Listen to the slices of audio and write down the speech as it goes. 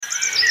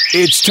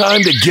It's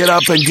time to get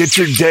up and get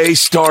your day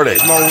started.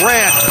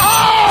 Morant.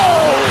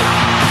 Oh!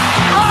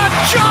 A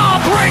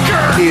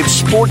jawbreaker! It's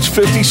Sports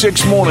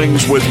 56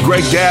 Mornings with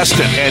Greg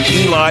Gaston and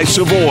Eli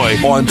Savoy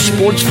on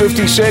Sports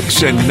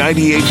 56 and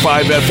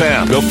 98.5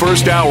 FM. The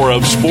first hour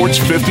of Sports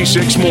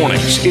 56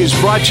 Mornings is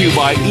brought to you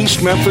by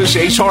East Memphis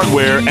Ace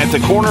Hardware at the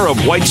corner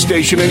of White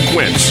Station and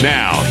Quince.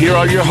 Now, here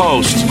are your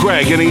hosts,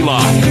 Greg and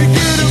Eli. They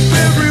get up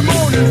every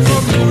morning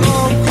from the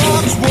long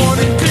clocks,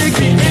 wanting to take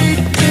the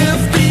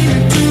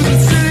 8:15 to the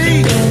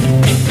city.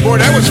 Boy,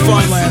 that was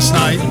fun last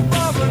night.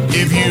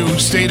 If you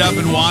stayed up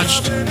and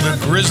watched the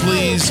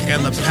Grizzlies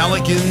and the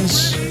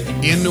Pelicans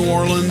in New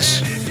Orleans,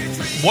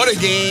 what a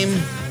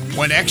game.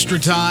 Went extra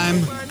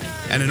time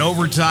and an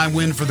overtime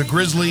win for the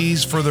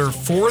Grizzlies for their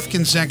fourth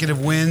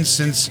consecutive win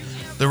since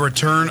the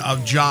return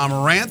of Ja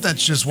Morant.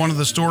 That's just one of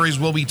the stories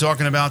we'll be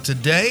talking about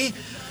today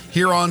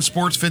here on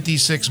Sports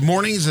 56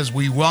 Mornings as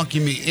we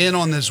welcome you in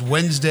on this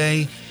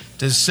Wednesday,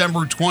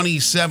 December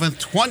 27th,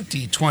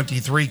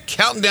 2023,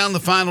 counting down the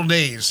final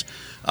days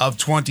of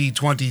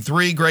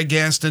 2023. Greg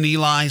Gaston,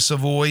 Eli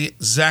Savoy,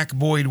 Zach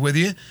Boyd with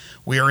you.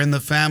 We are in the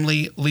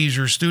Family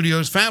Leisure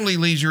Studios. Family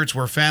Leisure, it's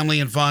where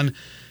family and fun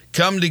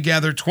come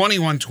together.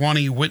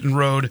 2120 Whitten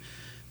Road,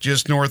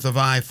 just north of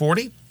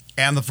I-40.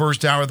 And the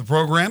first hour of the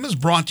program is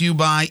brought to you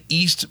by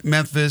East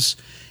Memphis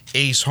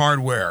Ace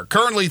Hardware.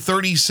 Currently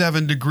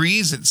 37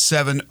 degrees at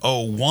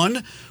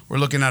 7:01. We're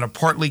looking at a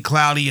partly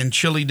cloudy and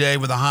chilly day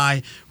with a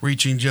high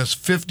reaching just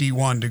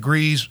 51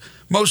 degrees.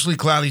 Mostly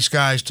cloudy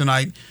skies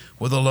tonight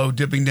with a low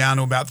dipping down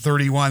to about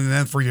 31. And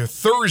then for your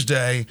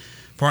Thursday,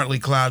 partly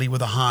cloudy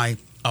with a high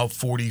of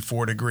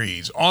 44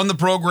 degrees. On the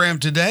program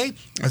today,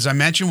 as I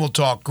mentioned, we'll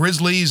talk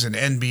Grizzlies and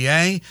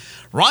NBA.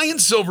 Ryan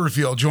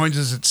Silverfield joins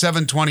us at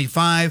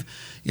 7:25,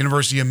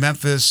 University of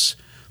Memphis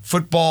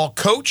football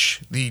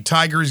coach. The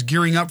Tigers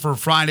gearing up for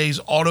Friday's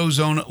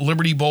AutoZone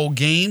Liberty Bowl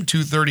game,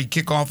 2:30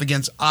 kickoff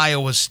against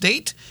Iowa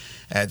State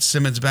at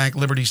Simmons Bank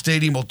Liberty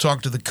Stadium. We'll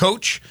talk to the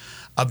coach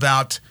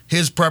about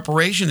his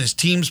preparation, his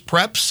team's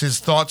preps, his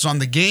thoughts on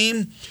the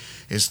game,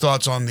 his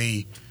thoughts on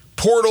the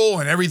portal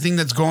and everything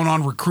that's going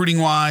on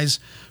recruiting-wise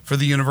for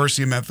the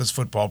University of Memphis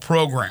football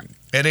program.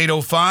 At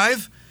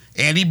 8:05,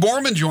 Andy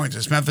Borman joins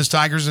us, Memphis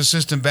Tigers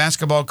assistant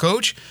basketball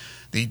coach.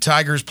 The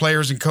Tigers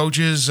players and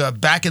coaches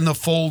back in the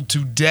fold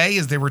today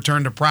as they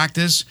return to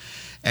practice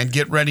and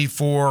get ready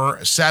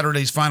for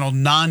Saturday's final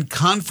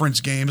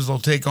non-conference games. They'll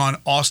take on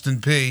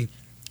Austin Peay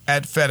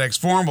at FedEx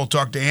Forum. We'll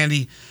talk to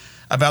Andy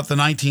about the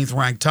 19th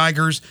ranked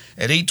Tigers.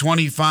 At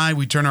 8:25,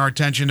 we turn our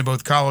attention to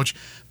both college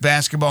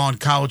basketball and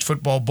college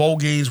football bowl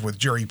games with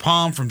Jerry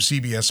Palm from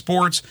CBS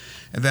Sports.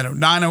 And then at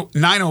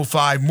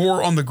 9:05,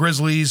 more on the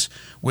Grizzlies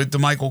with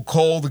DeMichael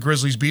Cole, the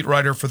Grizzlies beat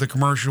writer for the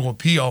Commercial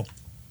Appeal.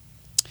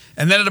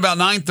 And then at about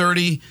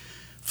 9:30,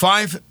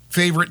 five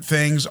favorite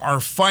things,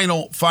 our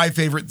final five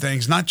favorite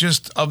things, not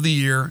just of the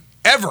year,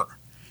 ever.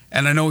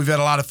 And I know we've had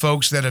a lot of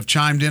folks that have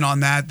chimed in on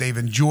that. They've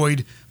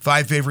enjoyed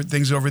five favorite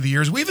things over the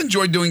years. We've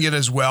enjoyed doing it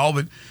as well,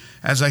 but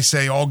as I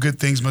say, all good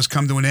things must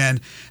come to an end.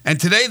 And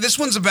today, this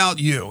one's about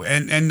you,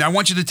 and I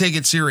want you to take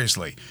it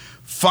seriously.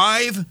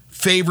 Five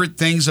favorite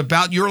things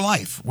about your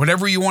life,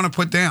 whatever you want to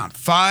put down.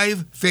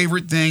 Five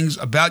favorite things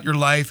about your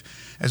life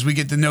as we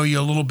get to know you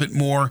a little bit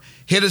more.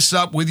 Hit us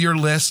up with your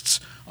lists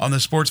on the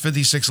Sports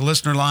 56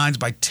 listener lines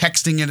by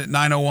texting it at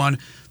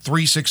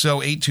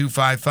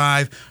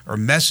 901-360-8255 or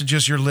message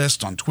us your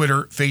list on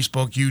Twitter,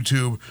 Facebook,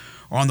 YouTube,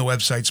 or on the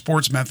website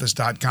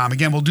sportsmemphis.com.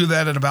 Again, we'll do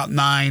that at about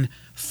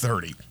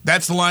 9:30.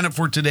 That's the lineup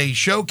for today's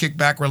show. Kick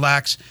back,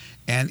 relax,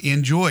 and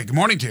enjoy. Good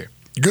morning to you.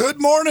 Good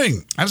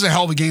morning. That was a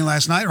hell of a game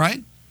last night,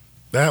 right?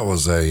 That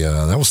was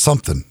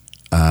something.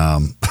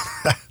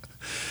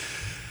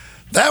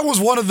 That was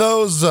one of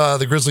those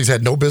the Grizzlies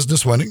had no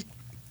business winning,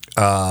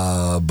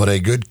 but a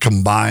good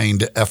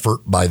combined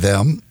effort by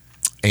them,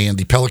 and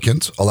the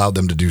Pelicans allowed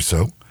them to do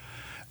so.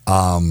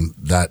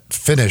 That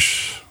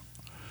finish,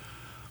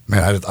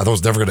 man, I thought it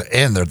was never going to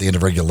end there at the end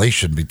of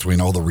regulation between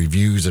all the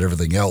reviews and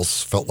everything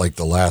else. Felt like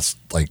the last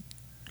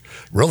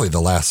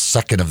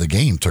second of the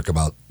game took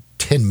about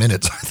 10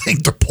 minutes, I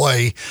think, to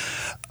play.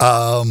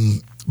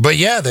 But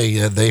yeah,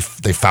 they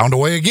found a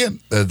way again.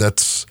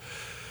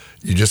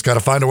 You just got to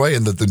find a way,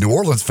 and the New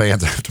Orleans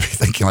fans have to be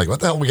thinking, like,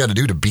 what the hell we got to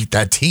do to beat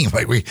that team?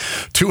 Like, we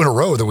 2 in a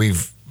row that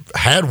we've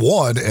had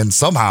one, and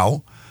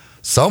somehow,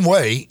 some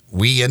way,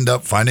 we end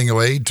up finding a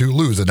way to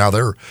lose. And now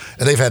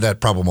they've had that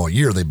problem all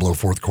year. They blow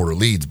fourth quarter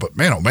leads, but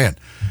man, oh man,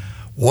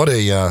 what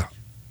a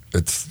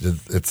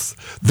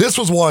this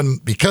was one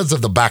because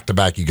of the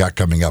back-to-back you got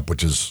coming up,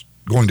 which is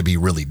going to be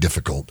really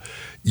difficult.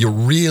 You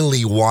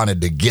really wanted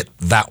to get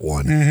that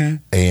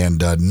one,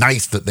 and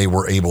nice that they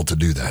were able to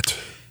do that.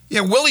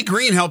 Yeah, Willie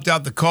Green helped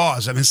out the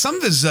cause. I mean, some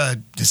of his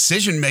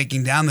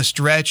decision-making down the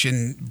stretch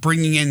and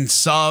bringing in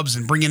subs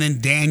and bringing in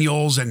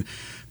Daniels and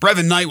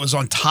Brevin Knight was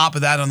on top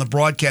of that on the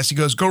broadcast. He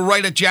goes, go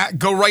right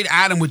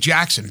at him with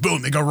Jackson.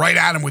 Boom, they go right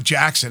at him with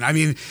Jackson. I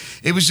mean,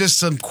 it was just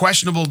some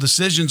questionable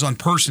decisions on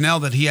personnel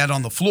that he had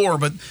on the floor,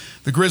 but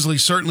the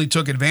Grizzlies certainly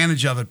took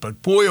advantage of it.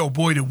 But boy, oh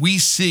boy, did we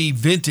see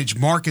vintage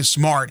Marcus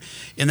Smart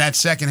in that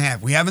second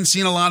half. We haven't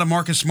seen a lot of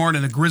Marcus Smart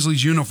in a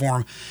Grizzlies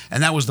uniform,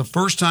 and that was the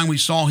first time we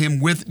saw him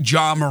with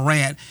Ja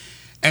Morant.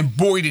 And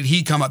boy, did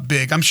he come up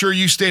big. I'm sure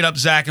you stayed up,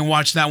 Zach, and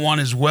watched that one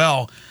as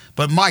well.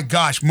 But my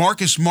gosh,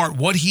 Marcus Smart,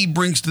 what he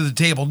brings to the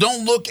table.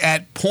 Don't look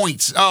at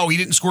points. Oh, he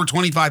didn't score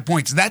 25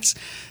 points. That's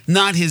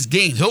not his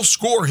game. He'll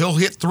score. He'll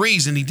hit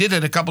threes, and he did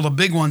hit a couple of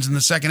big ones in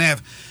the second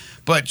half.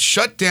 But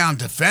shut down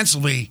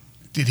defensively,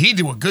 did he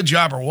do a good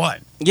job or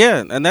what?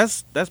 Yeah, and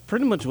that's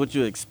pretty much what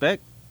you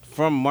expect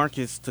from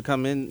Marcus to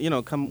come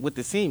in, come with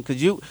the team.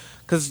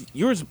 Because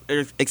you're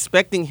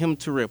expecting him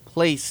to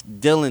replace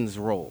Dylan's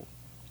role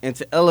and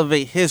to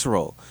elevate his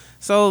role.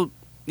 So,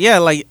 yeah,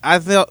 like I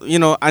felt,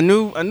 I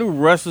knew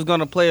Russ was going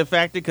to play a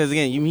factor because,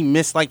 again, he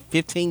missed like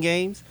 15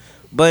 games.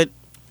 But,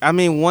 I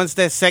mean, once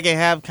that second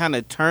half kind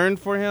of turned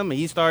for him and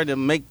he started to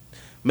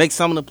make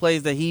some of the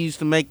plays that he used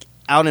to make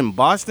out in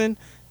Boston,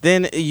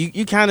 then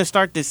you kind of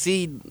start to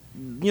see,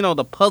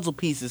 the puzzle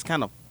pieces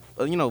kind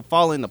of,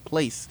 fall into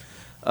place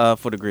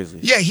for the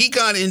Grizzlies. Yeah, he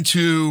got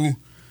into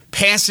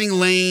passing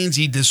lanes.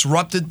 He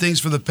disrupted things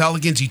for the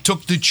Pelicans. He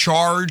took the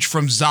charge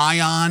from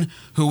Zion,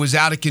 who was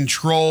out of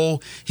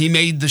control. He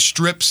made the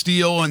strip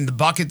steal and the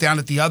bucket down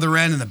at the other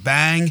end and the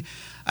bang.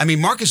 I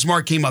mean, Marcus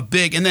Smart came up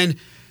big. And then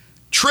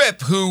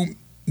Tripp, who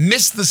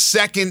missed the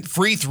second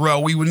free throw,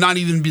 we would not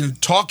even be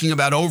talking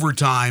about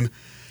overtime.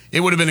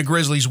 It would have been a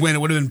Grizzlies win. It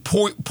would have been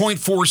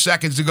 0.4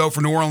 seconds to go for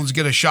New Orleans to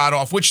get a shot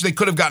off, which they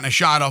could have gotten a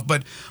shot off,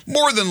 but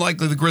more than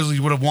likely the Grizzlies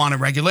would have won in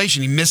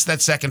regulation. He missed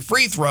that second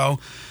free throw,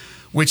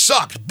 which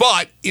sucked.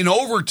 But in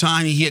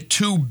overtime, he hit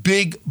two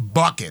big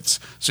buckets.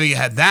 So you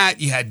had that.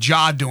 You had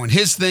Ja doing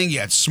his thing. You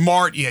had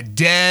Smart. You had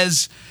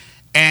Dez.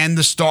 And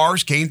the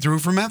stars came through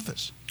for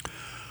Memphis.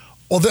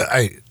 Well,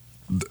 I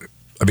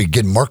mean,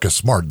 getting Marcus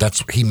Smart,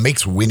 he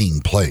makes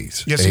winning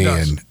plays. Yes, he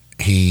does. And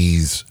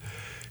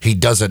he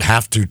doesn't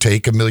have to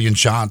take a million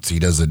shots. He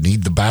doesn't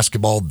need the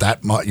basketball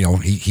that much.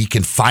 He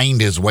can find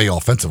his way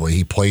offensively.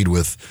 He played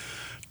with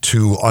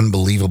two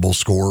unbelievable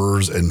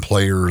scorers and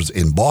players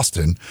in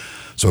Boston,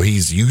 so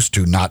he's used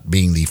to not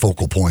being the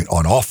focal point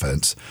on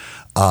offense.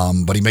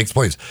 But he makes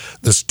plays.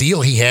 The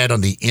steal he had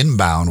on the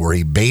inbound where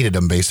he baited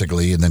him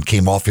basically and then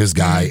came off his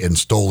guy and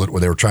stole it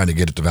when they were trying to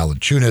get it to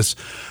Valanciunas.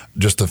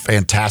 Just a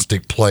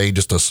fantastic play,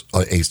 just a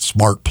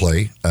smart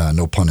play,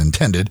 no pun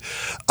intended.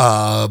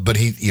 But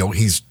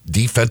he's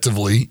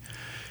defensively,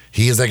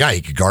 he is that guy.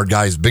 He could guard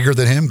guys bigger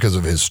than him because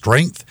of his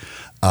strength.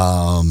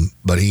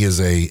 But he is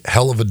a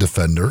hell of a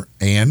defender.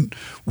 And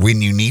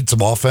when you need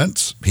some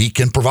offense, he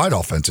can provide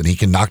offense and he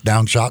can knock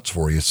down shots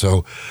for you.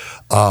 So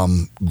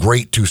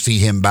great to see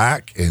him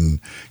back and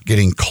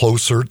getting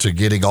closer to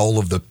getting all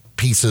of the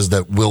pieces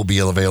that will be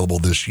available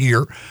this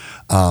year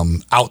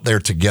out there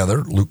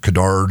together. Luke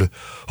Kennard,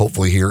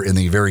 hopefully here in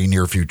the very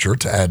near future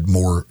to add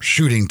more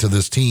shooting to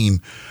this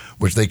team,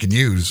 which they can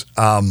use.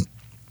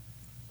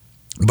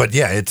 But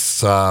yeah,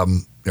 it's,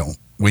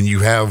 when you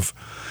have,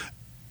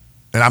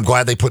 and I'm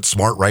glad they put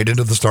Smart right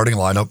into the starting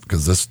lineup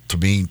because this, to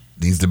me,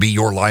 needs to be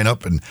your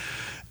lineup. And,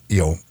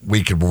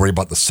 we could worry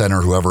about the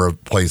center. Whoever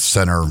plays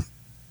center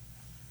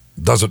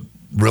doesn't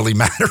really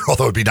matter,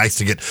 although it'd be nice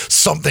to get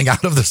something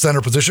out of the center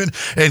position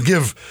and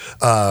give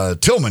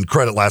Tillman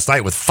credit last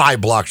night with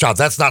 5 block shots.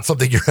 That's not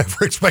something you're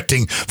ever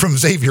expecting from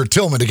Xavier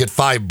Tillman to get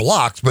 5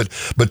 blocks, but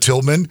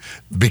Tillman,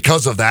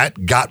 because of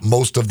that, got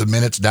most of the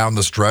minutes down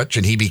the stretch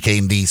and he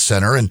became the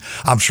center. And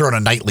I'm sure on a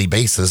nightly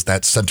basis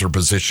that center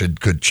position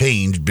could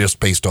change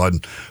just based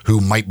on who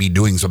might be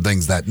doing some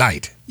things that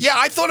night. Yeah,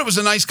 I thought it was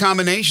a nice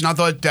combination. I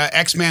thought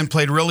X-Man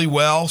played really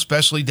well,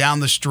 especially down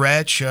the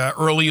stretch.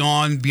 Early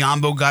on,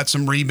 Biyombo got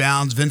some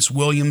rebounds. Vince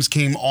Williams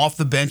came off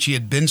the bench. He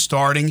had been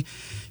starting.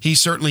 He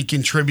certainly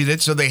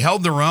contributed. So they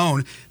held their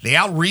own. They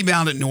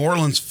out-rebounded New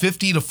Orleans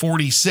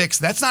 50-46.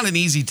 That's not an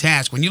easy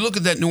task. When you look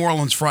at that New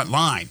Orleans front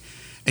line,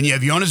 and you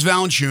have Jonas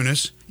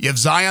Valanciunas, you have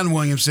Zion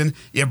Williamson,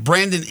 you have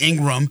Brandon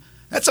Ingram,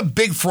 that's a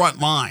big front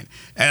line.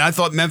 And I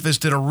thought Memphis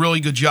did a really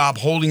good job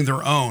holding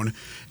their own.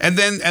 And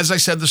then, as I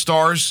said, the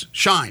stars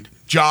shined.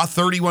 Ja,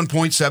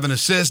 31.7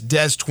 assists.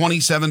 Dez,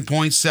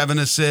 27.7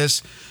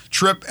 assists.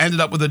 Tripp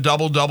ended up with a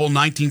double-double,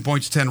 19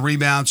 points, 10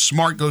 rebounds.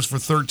 Smart goes for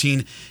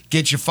 13,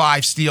 gets you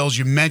 5 steals.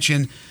 You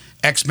mentioned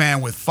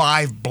X-Man with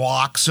 5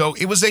 blocks. So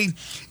it was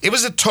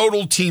a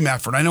total team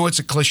effort. I know it's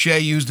a cliche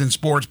used in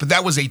sports, but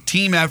that was a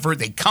team effort.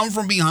 They come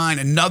from behind,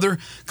 another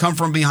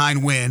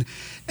come-from-behind win.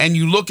 And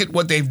you look at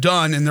what they've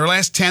done. In their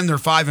last 10, they're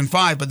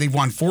 5-5, but they've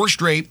won 4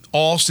 straight,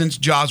 all since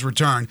Ja's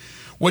return.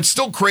 What's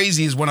still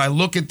crazy is when I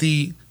look at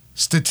the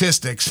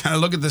statistics, and I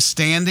look at the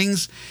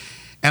standings,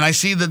 and I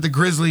see that the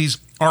Grizzlies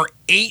are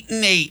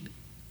 8-8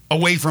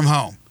 away from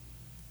home.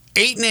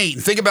 8-8.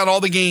 And think about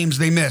all the games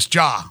they missed,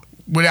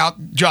 without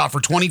Ja for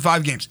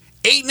 25 games.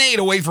 8-8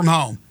 away from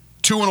home,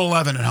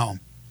 2-11 at home.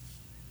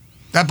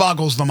 That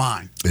boggles the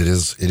mind. It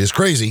is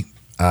crazy.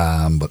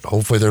 But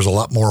hopefully there's a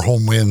lot more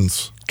home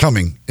wins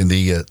coming in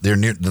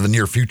the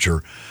near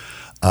future.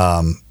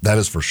 That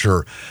is for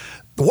sure.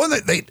 The one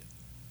that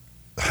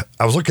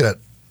I was looking at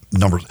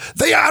numbers.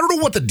 I don't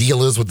know what the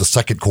deal is with the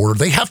second quarter.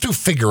 They have to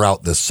figure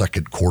out this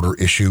second quarter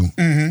issue.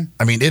 Mm-hmm.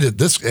 I mean,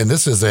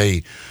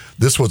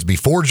 this was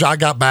before Ja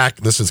got back.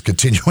 This is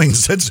continuing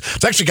since.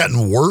 It's actually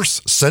gotten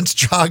worse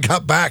since Ja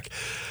got back.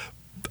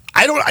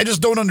 I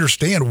just don't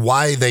understand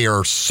why they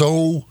are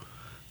so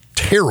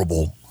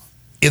terrible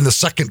in the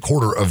second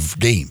quarter of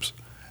games.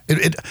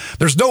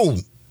 There's no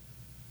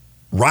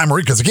rhyme or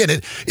reason, because again,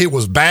 it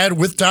was bad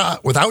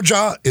without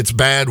Ja. It's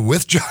bad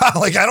with Ja.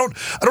 Like I don't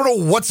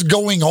know what's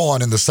going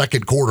on in the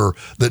second quarter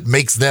that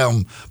makes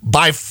them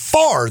by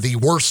far the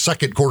worst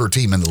second quarter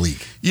team in the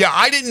league. Yeah,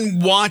 I didn't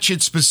watch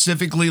it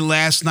specifically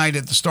last night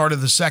at the start of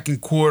the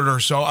second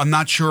quarter, so I'm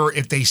not sure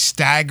if they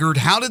staggered.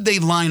 How did they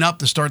line up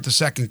to start the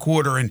second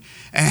quarter, and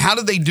how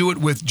did they do it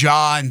with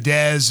Ja and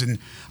Dez? And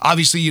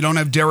obviously, you don't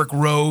have Derrick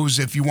Rose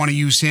if you want to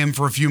use him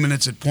for a few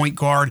minutes at point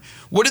guard.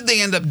 What did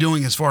they end up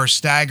doing as far as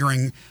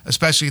staggering,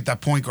 especially at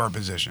that point guard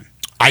position?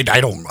 I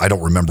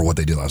don't remember what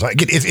they did last night.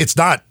 Again, it's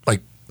not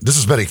like this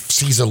has been a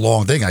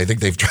season-long thing. I think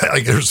they've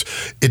tried.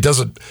 It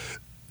doesn't.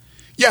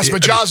 Yes,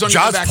 but Ja's only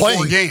been back playing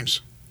 4 games.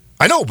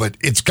 I know, but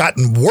it's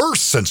gotten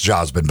worse since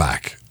Ja's been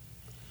back.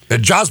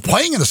 And Ja's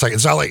playing in the second.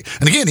 It's not like,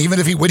 and again, even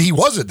when he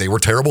wasn't, they were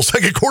terrible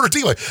second quarter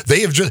team. Like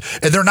they have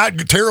and they're not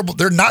terrible.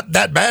 They're not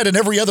that bad in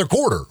every other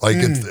quarter. Like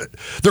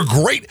they're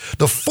great.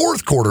 The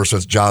fourth quarter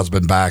since Ja's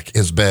been back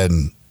has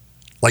been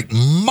like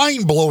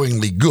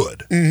mind-blowingly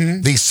good.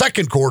 Mm-hmm. The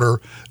second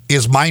quarter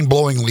is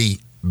mind-blowingly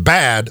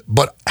bad,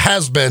 but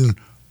has been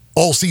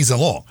all season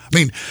long. I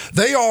mean,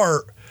 they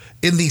are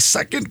in the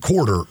second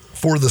quarter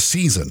for the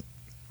season.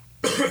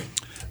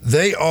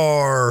 They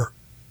are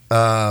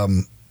a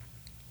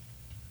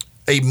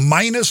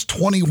minus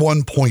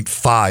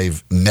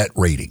 21.5 net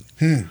rating.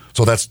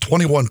 So that's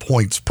 21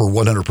 points per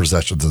 100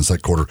 possessions in the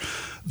second quarter.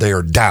 They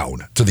are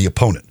down to the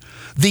opponent.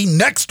 The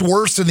next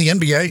worst in the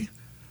NBA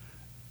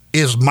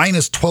is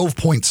minus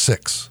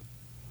 12.6.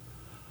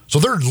 So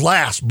they're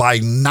last by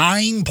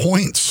 9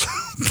 points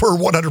per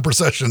 100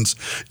 possessions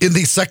in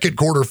the second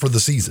quarter for the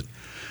season.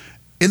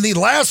 In the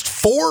last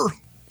 4,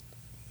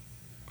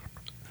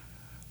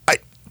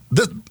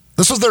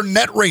 this was their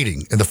net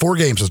rating in the 4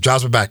 games since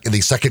Ja's been back in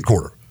the second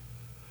quarter.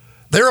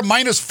 They're a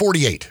minus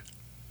 48.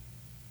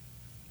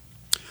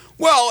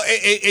 Well,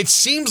 it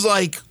seems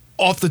like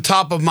off the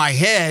top of my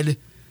head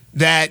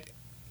that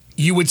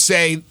you would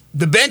say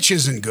the bench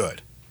isn't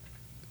good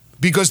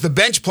because the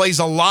bench plays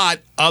a lot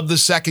of the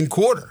second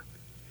quarter.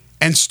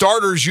 And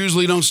starters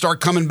usually don't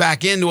start coming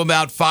back in to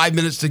about 5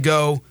 minutes to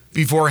go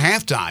before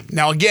halftime.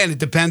 Now, again, it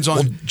depends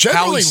on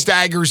how he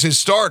staggers his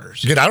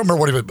starters. Again, I don't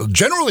remember but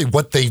generally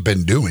what they've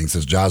been doing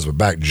since Ja's been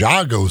back.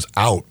 Ja goes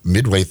out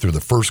midway through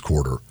the first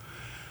quarter.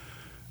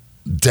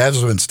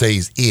 Desmond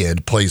stays in,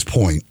 plays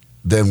point.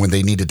 Then when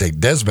they need to take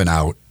Desmond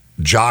out,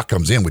 Ja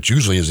comes in, which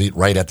usually is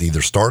right at the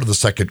either start of the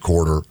second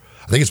quarter.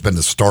 I think it's been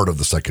the start of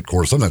the second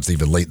quarter. Sometimes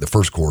even late in the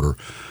first quarter.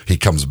 He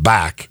comes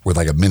back with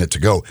like a minute to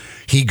go.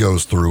 He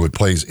goes through and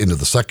plays into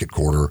the second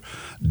quarter.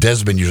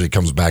 Desmond usually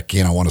comes back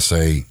in, I want to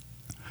say,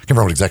 I can't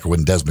remember exactly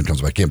when Desmond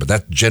comes back in, but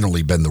that's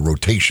generally been the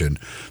rotation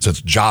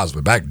since Ja's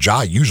been back.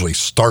 Ja usually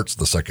starts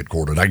the second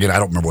quarter. And again, I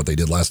don't remember what they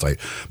did last night,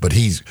 but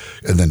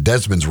and then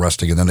Desmond's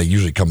resting, and then they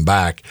usually come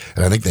back,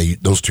 and I think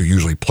those two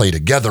usually play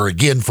together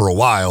again for a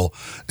while,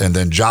 and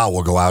then Ja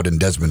will go out and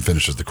Desmond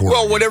finishes the quarter.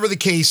 Well, whatever the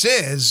case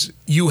is,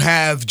 you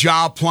have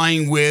Ja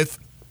playing with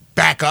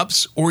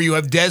backups, or you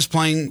have Des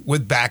playing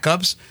with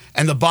backups,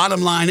 and the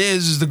bottom line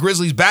is the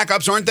Grizzlies'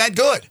 backups aren't that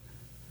good.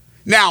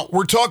 Now,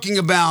 we're talking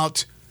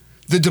about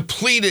the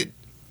depleted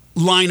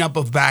lineup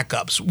of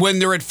backups. When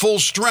they're at full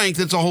strength,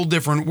 it's a whole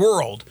different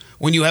world.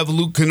 When you have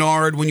Luke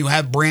Kennard, when you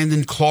have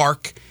Brandon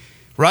Clark,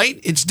 right?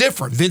 It's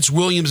different. Vince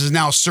Williams has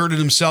now asserted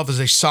himself as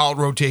a solid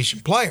rotation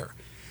player.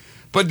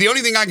 But the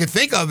only thing I can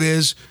think of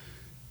is,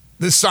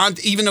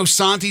 even though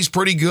Santi's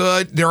pretty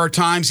good, there are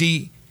times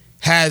he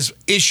has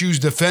issues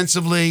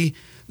defensively.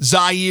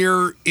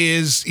 Zaire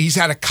he's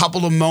had a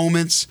couple of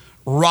moments.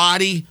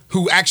 Roddy,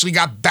 who actually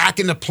got back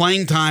into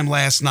playing time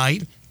last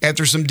night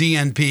after some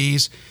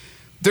DNPs.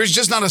 There's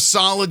just not a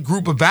solid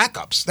group of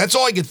backups. That's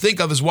all I could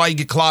think of is why you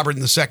get clobbered in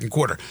the second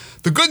quarter.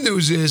 The good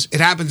news is it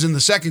happens in the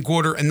second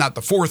quarter and not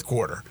the fourth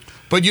quarter.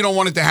 But you don't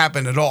want it to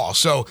happen at all.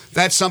 So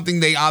that's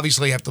something they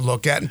obviously have to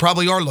look at and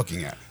probably are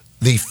looking at.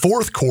 The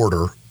fourth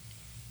quarter,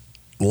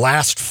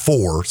 last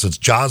 4, since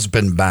Ja's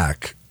been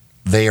back,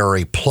 they are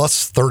a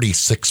plus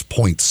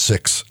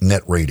 36.6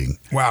 net rating.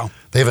 Wow.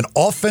 They have an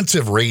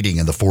offensive rating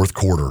in the fourth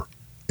quarter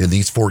in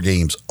these 4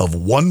 games of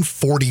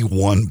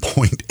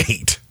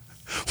 141.8,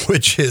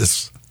 which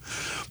is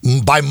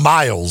by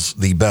miles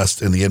the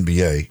best in the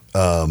NBA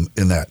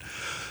in that.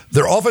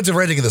 Their offensive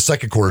rating in the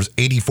second quarter is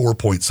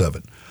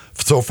 84.7.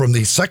 So from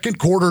the second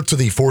quarter to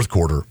the fourth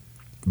quarter,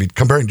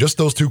 comparing just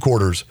those 2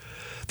 quarters,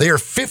 they are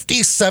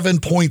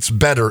 57 points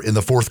better in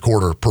the fourth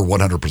quarter per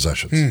 100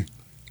 possessions.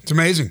 It's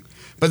amazing.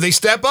 But they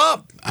step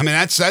up. I mean,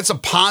 that's a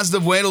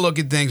positive way to look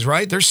at things,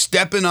 right? They're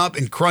stepping up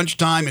in crunch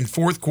time in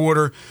fourth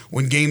quarter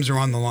when games are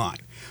on the line.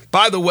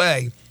 By the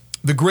way,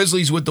 the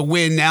Grizzlies with the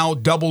win, now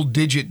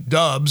double-digit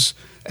dubs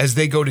as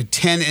they go to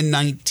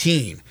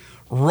 10-19.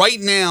 Right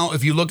now,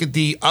 if you look at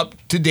the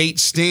up-to-date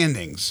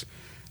standings,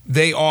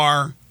 they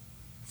are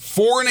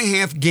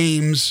 4.5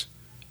 games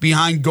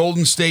behind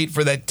Golden State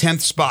for that 10th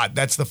spot.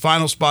 That's the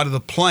final spot of the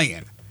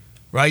play-in,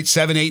 right?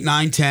 7, 8,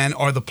 9, 10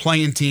 are the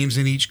play-in teams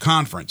in each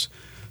conference.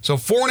 So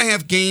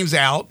 4.5 games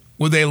out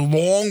with a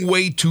long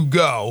way to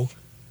go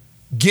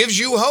gives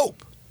you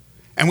hope.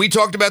 And we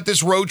talked about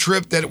this road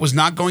trip, that it was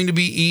not going to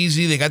be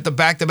easy. They got the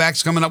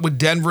back-to-backs coming up with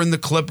Denver and the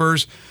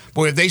Clippers.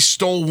 Boy, if they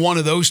stole one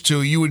of those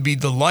two, you would be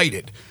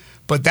delighted.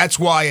 But that's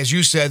why, as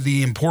you said,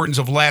 the importance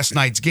of last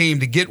night's game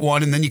to get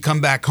one, and then you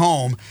come back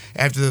home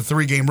after the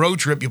 3-game road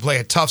trip. You play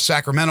a tough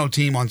Sacramento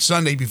team on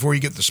Sunday before you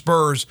get the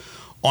Spurs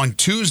on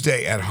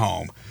Tuesday at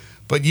home.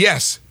 But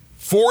yes,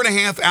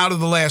 4.5 out of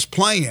the last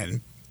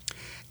play-in.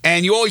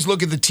 And you always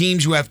look at the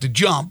teams you have to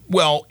jump.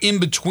 Well, in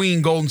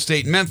between Golden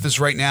State and Memphis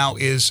right now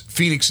is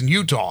Phoenix and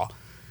Utah.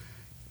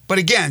 But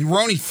again,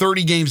 we're only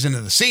 30 games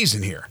into the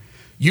season here.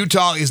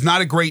 Utah is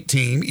not a great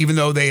team, even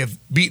though they have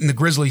beaten the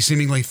Grizzlies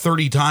seemingly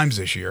 30 times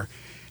this year.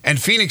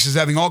 And Phoenix is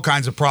having all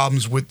kinds of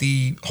problems with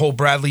the whole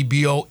Bradley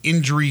Beal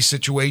injury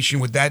situation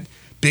with that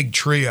big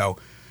trio.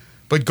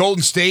 But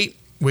Golden State,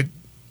 with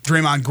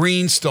Draymond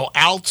Green still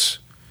out,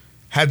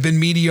 have been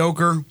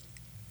mediocre.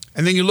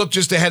 And then you look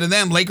just ahead of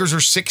them. Lakers are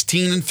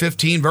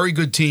 16-15, very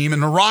good team.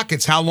 And the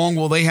Rockets, how long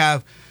will they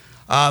have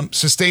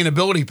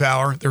sustainability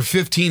power? They're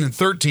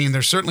 15-13.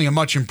 They're certainly a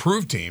much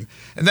improved team.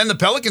 And then the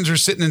Pelicans are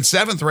sitting in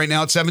 7th right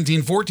now at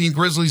 17-14.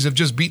 Grizzlies have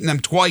just beaten them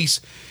twice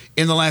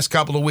in the last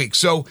couple of weeks.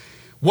 So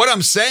what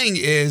I'm saying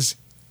is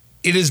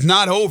it is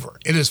not over.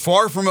 It is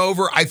far from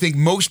over. I think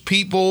most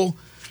people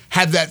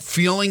have that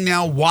feeling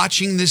now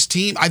watching this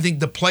team. I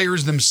think the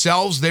players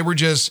themselves, they were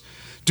just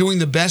doing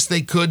the best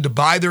they could to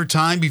buy their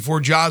time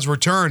before Ja's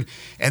return.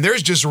 And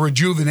there's just a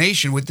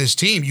rejuvenation with this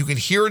team. You can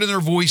hear it in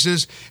their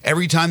voices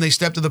every time they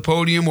step to the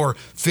podium or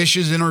Fish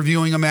is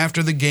interviewing them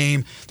after the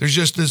game. There's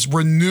just this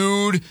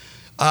renewed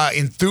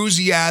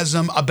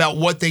enthusiasm about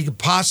what they could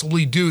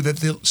possibly do, that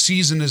the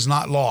season is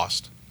not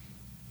lost.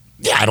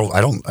 Yeah,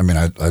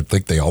 I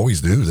think they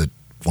always knew that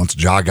once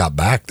Ja got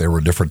back, they were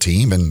a different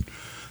team and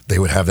they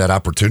would have that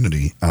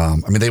opportunity.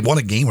 They won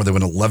a game where they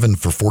went 11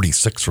 for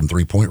 46 from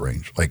 3-point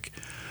range. Like,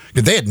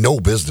 they had no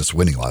business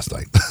winning last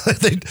night.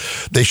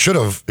 They should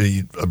have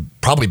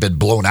probably been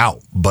blown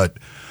out, but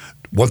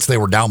once they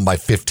were down by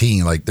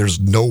 15, like, there's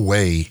no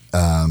way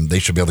they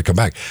should be able to come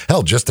back.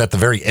 Hell, just at the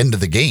very end of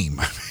the game,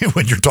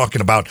 when you're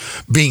talking about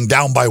being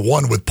down by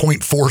 1 with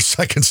 0.4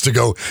 seconds to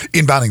go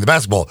inbounding the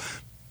basketball,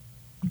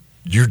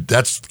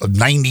 that's a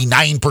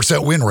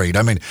 99% win rate.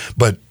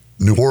 But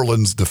New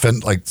Orleans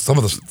defend, like, some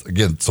of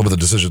the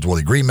decisions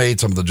Willie Green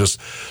made, some of the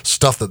just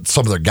stuff that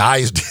some of the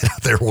guys did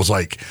out there was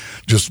like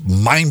just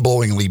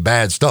mind-blowingly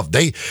bad stuff.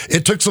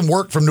 It took some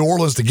work from New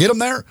Orleans to get them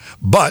there,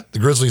 but the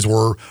Grizzlies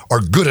are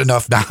good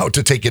enough now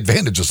to take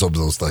advantage of some of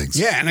those things.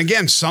 Yeah, and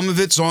again, some of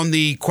it's on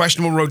the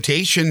questionable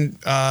rotation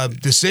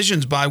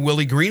decisions by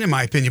Willie Green, in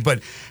my opinion.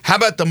 But how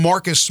about the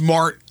Marcus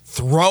Smart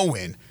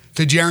throw-in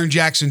to Jaren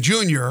Jackson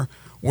Jr.,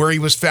 where he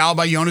was fouled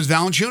by Jonas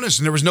Valanciunas,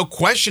 and there was no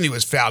question he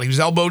was fouled. He was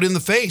elbowed in the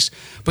face.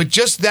 But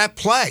just that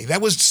play, that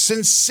was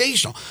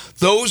sensational.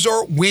 Those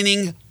are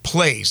winning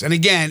plays. And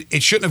again,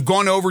 it shouldn't have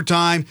gone to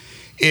overtime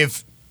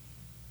if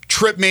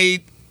Tripp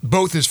made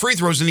both his free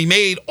throws, and he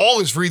made all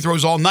his free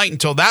throws all night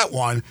until that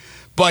one,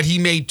 but he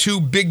made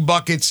 2 big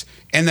buckets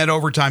in that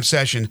overtime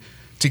session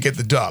to get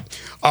the dub.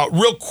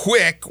 Real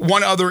quick,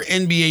 one other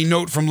NBA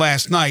note from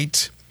last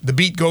night. The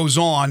beat goes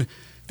on.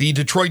 The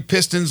Detroit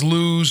Pistons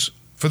lose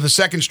for the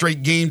second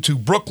straight game to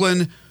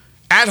Brooklyn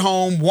at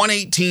home,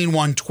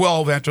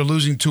 118-112 after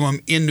losing to them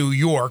in New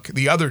York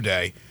the other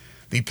day.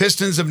 The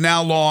Pistons have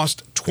now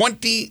lost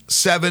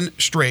 27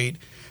 straight.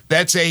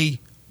 That's a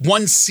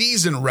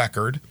one-season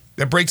record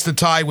that breaks the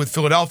tie with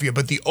Philadelphia,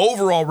 but the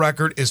overall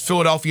record is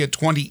Philadelphia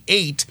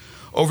 28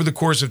 over the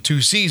course of 2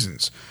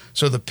 seasons.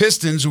 So the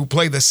Pistons, who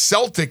play the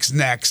Celtics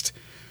next,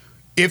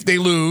 if they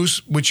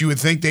lose, which you would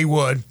think they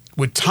would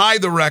tie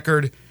the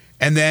record,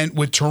 and then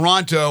with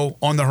Toronto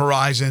on the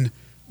horizon,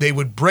 they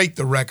would break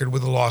the record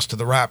with a loss to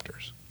the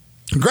Raptors.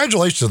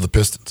 Congratulations to the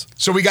Pistons.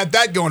 So we got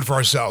that going for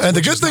ourselves. And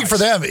the good thing for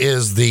them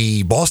is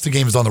the Boston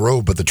game is on the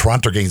road, but the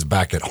Toronto game is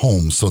back at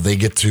home, so they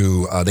get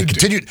to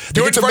continue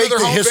to make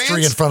the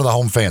history in front of the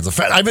home fans.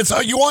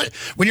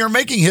 When you're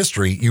making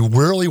history, you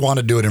really want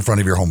to do it in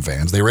front of your home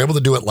fans. They were able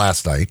to do it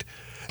last night,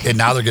 and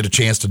now they get a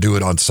chance to do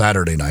it on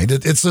Saturday night.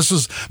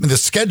 The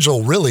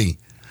schedule really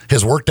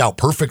has worked out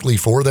perfectly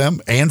for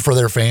them and for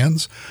their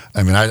fans.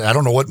 I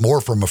don't know what more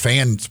from a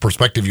fan's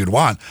perspective you'd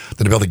want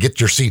than to be able to get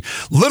your seat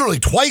literally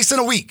twice in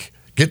a week,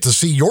 get to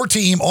see your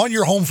team on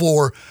your home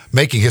floor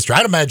making history.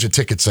 I'd imagine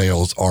ticket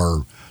sales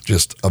are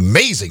just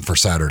amazing for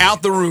Saturday.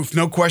 Out the roof,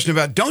 no question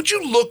about it. Don't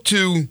you look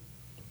to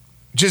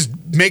just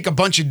make a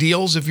bunch of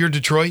deals if you're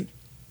Detroit?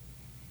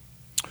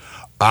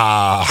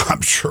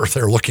 I'm sure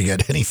they're looking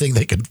at anything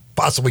they could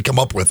possibly come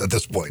up with at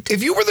this point.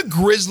 If you were the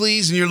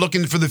Grizzlies and you're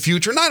looking for the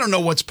future, and I don't know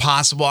what's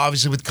possible,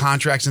 obviously, with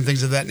contracts and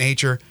things of that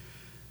nature,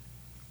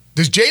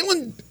 does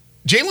Jalen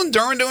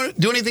Duren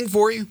do anything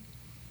for you?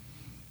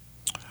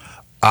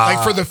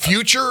 Like for the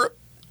future,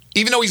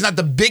 even though he's not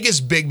the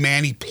biggest big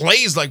man, he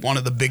plays like one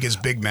of the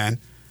biggest big men.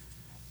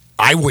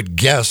 I would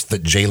guess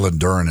that Jalen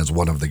Duren is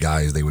one of the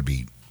guys they would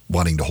be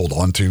wanting to hold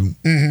on to.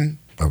 Mm-hmm.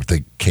 I would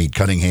think Cade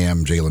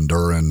Cunningham, Jalen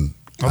Duren.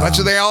 Well, that's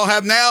what they all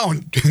have now.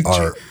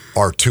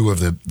 are two of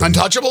the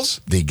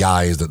untouchables? The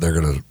guys that they're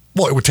going to.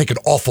 Well, it would take an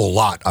awful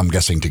lot, I'm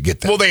guessing, to get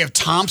that. Well, they have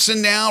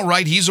Thompson now,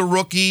 right? He's a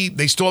rookie.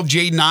 They still have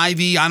Jaden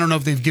Ivey. I don't know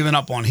if they've given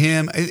up on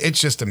him.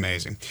 It's just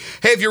amazing.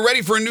 Hey, if you're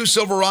ready for a new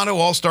Silverado,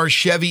 All-Star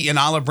Chevy in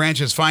Olive Branch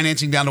has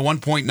financing down to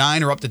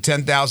 1.9 or up to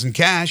 $10,000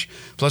 cash.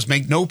 Plus,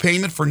 make no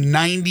payment for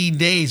 90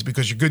 days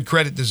because your good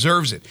credit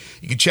deserves it.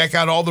 You can check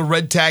out all the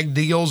red tag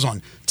deals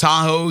on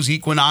Tahoes,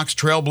 Equinox,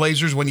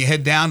 Trailblazers when you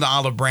head down to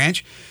Olive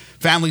Branch.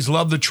 Families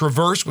love the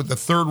Traverse with the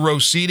third row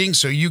seating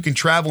so you can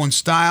travel in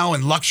style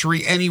and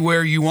luxury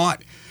anywhere you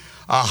want.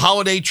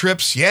 Holiday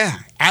trips, yeah,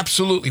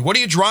 absolutely. What are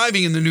you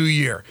driving in the new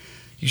year?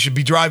 You should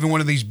be driving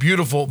one of these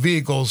beautiful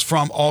vehicles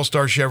from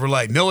All-Star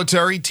Chevrolet.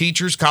 Military,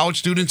 teachers, college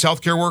students,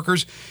 healthcare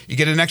workers, you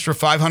get an extra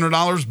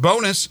 $500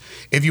 bonus.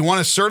 If you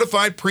want a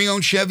certified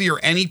pre-owned Chevy or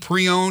any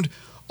pre-owned,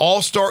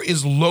 All-Star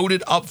is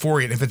loaded up for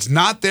you. And if it's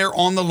not there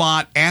on the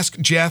lot, ask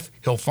Jeff.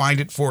 He'll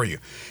find it for you.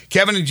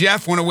 Kevin and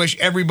Jeff want to wish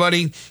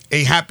everybody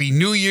a happy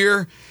new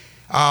year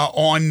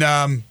on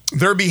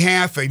their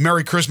behalf. A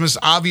Merry Christmas,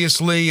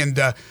 obviously. And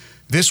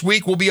this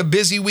week will be a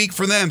busy week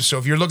for them. So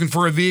if you're looking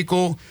for a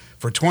vehicle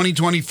for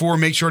 2024,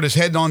 make sure to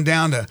head on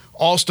down to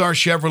All-Star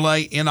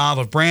Chevrolet in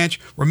Olive Branch.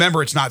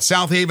 Remember, it's not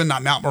South Haven,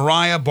 not Mount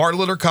Moriah,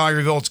 Bartlett, or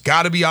Collierville. It's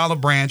got to be Olive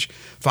Branch.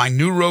 Find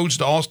new roads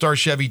to All-Star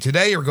Chevy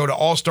today or go to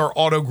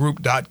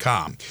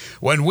allstarautogroup.com.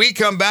 When we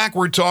come back,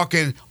 we're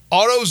talking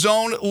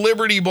AutoZone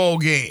Liberty Bowl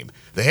game.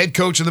 The head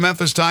coach of the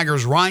Memphis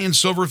Tigers, Ryan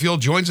Silverfield,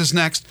 joins us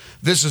next.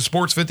 This is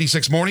Sports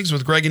 56 Mornings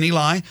with Greg and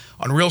Eli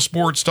on Real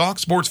Sports Talk,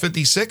 Sports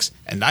 56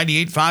 and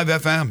 98.5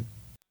 FM.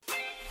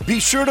 Be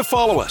sure to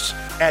follow us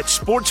at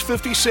Sports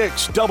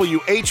 56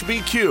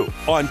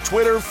 WHBQ on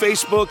Twitter,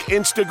 Facebook,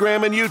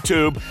 Instagram, and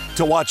YouTube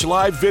to watch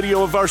live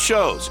video of our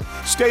shows,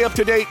 stay up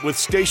to date with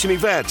station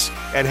events,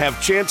 and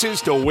have chances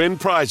to win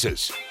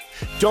prizes.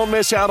 Don't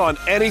miss out on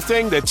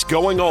anything that's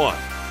going on.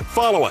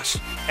 Follow us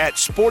at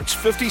Sports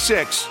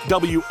 56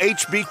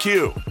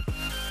 WHBQ.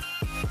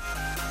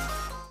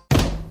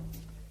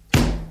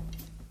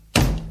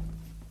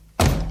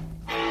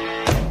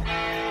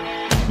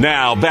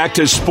 Now, back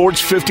to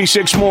Sports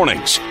 56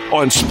 Mornings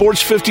on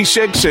Sports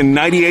 56 and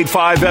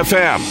 98.5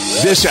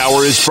 FM. This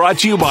hour is brought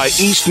to you by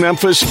East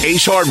Memphis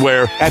Ace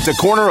Hardware at the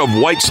corner of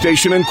White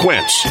Station and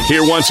Quince.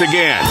 Here once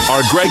again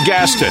are Greg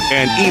Gaston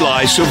and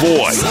Eli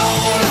Savoy.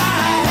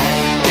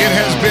 It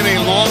has been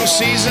a long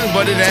season,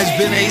 but it has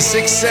been a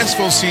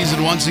successful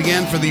season once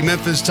again for the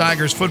Memphis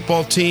Tigers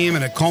football team,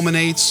 and it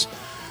culminates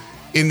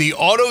in the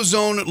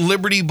AutoZone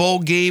Liberty Bowl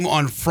game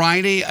on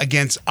Friday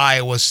against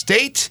Iowa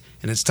State.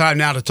 And it's time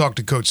now to talk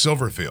to Coach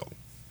Silverfield.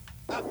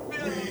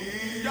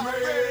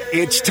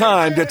 It's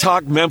time to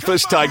talk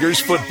Memphis Tigers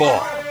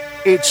football.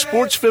 It's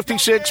Sports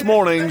 56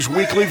 Mornings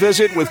weekly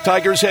visit with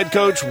Tigers head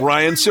coach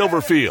Ryan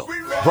Silverfield.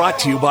 Brought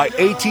to you by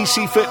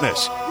ATC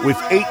Fitness with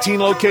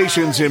 18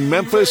 locations in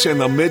Memphis and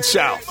the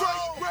Mid-South.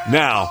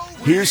 Now,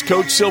 here's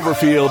Coach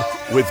Silverfield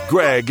with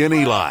Greg and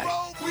Eli.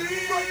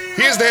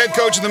 He is the head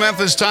coach of the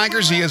Memphis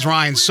Tigers. He is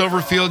Ryan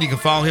Silverfield. You can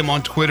follow him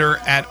on Twitter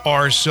at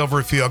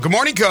 @rsilverfield. Good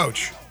morning,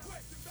 Coach.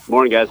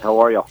 Morning, guys. How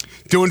are y'all?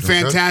 Doing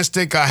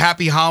fantastic.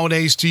 Happy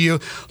holidays to you.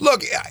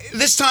 Look,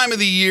 this time of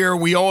the year,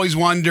 we always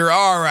wonder,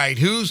 all right,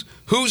 who's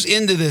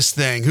into this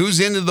thing?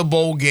 Who's into the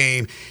bowl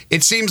game?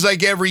 It seems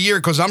like every year,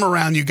 because I'm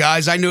around you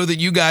guys, I know that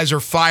you guys are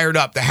fired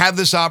up to have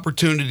this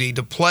opportunity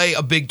to play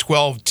a Big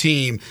 12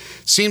 team.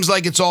 Seems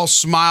like it's all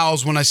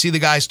smiles when I see the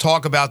guys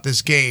talk about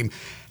this game.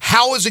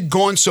 How has it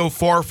gone so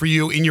far for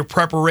you in your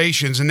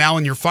preparations and now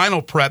in your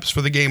final preps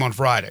for the game on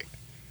Friday?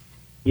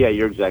 Yeah,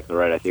 you're exactly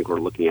right. I think we're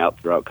looking out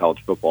throughout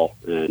college football,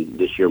 and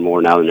this year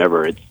more now than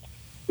ever, it's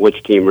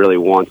which team really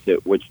wants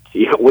it, which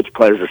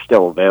players are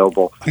still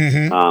available,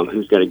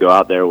 who's going to go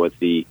out there with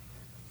the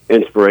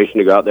inspiration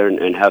to go out there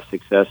and have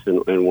success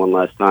in one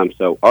last time.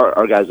 So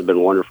our guys have been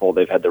wonderful.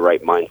 They've had the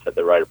right mindset,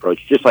 the right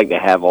approach, just like they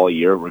have all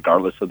year,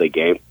 regardless of the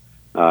game.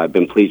 I've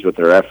been pleased with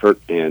their effort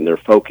and their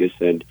focus,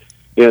 and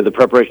the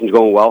preparation's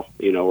going well.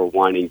 We're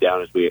winding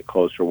down as we get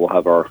closer. We'll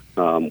have our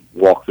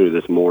walkthrough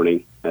this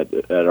morning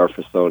at our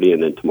facility,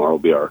 and then tomorrow will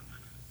be our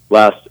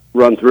last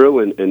run through,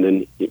 and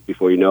then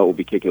before you know it, we'll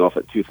be kicking off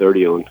at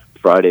 2:30 on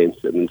Friday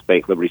in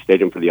Bank Liberty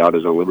Stadium for the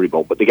AutoZone Liberty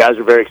Bowl. But the guys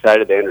are very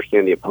excited. They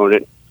understand the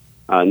opponent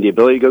and the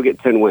ability to go get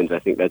 10 wins. I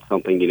think that's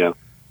something, to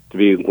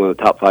be one of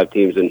the top 5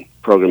 teams in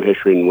program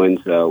history and wins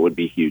would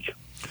be huge.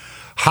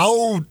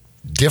 How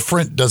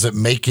different does it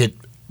make it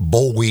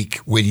bowl week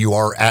when you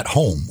are at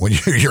home, when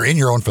you're in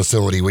your own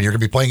facility, when you're going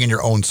to be playing in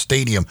your own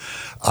stadium?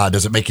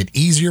 Does it make it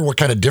easier? What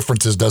kind of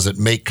differences does it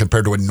make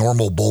compared to a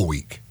normal bowl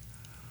week?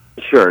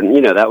 Sure,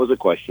 and that was a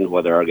question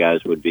whether our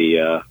guys would be,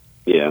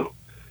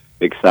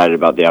 excited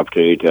about the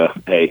opportunity to,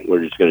 hey,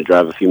 we're just going to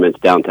drive a few minutes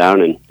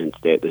downtown and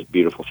stay at this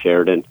beautiful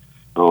Sheraton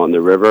on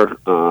the river.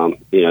 A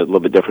little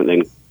bit different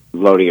than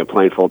loading a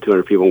plane full of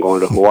 200 people and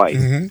going to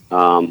Hawaii.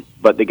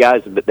 But their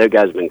guys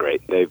have been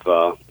great.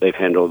 They've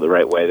handled it the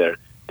right way.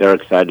 They're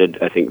excited.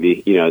 I think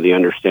the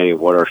understanding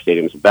of what our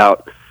stadium's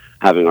about,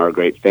 having our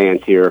great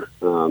fans here,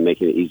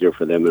 making it easier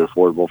for them and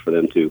affordable for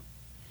them to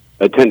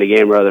attend a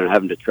game rather than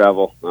having to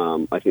travel.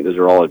 I think those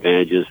are all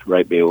advantages,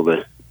 right? Being able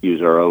to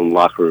use our own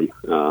locker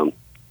room,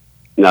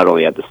 not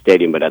only at the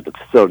stadium but at the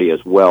facility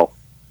as well.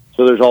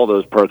 So there's all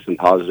those perks and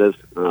positives.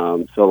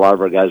 So a lot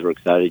of our guys were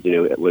excited.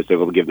 It was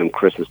able to give them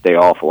Christmas Day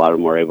off. A lot of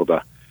them were able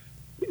to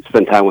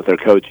spend time with their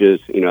coaches,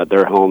 at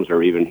their homes,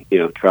 or even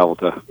travel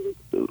to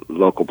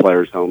local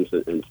players' homes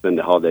and spend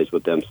the holidays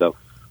with them. So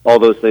all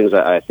those things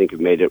I think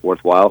have made it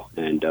worthwhile,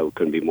 and we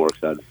couldn't be more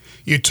excited.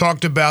 You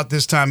talked about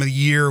this time of the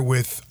year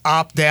with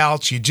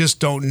opt-outs. You just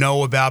don't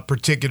know about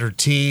particular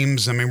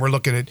teams. I mean, we're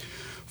looking at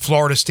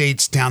Florida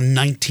State's down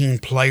 19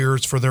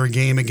 players for their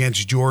game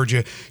against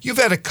Georgia. You've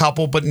had a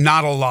couple, but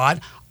not a lot.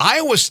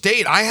 Iowa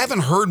State, I haven't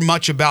heard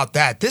much about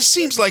that. This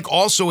seems like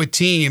also a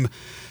team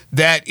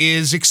that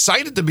is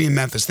excited to be in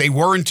Memphis. They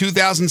were in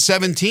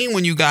 2017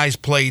 when you guys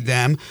played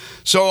them.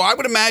 So I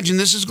would imagine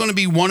this is going to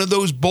be one of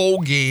those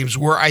bowl games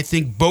where I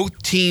think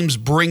both teams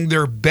bring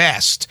their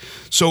best.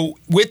 So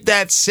with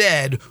that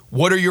said,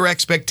 what are your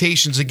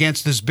expectations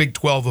against this Big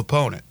 12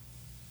 opponent?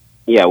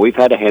 Yeah, we've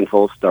had a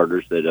handful of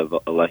starters that have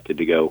elected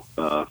to go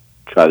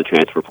try the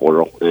transfer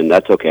portal, and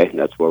that's okay.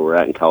 That's where we're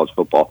at in college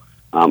football.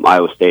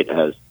 Iowa State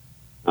has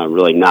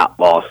really not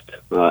lost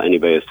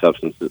anybody of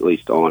substance, at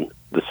least on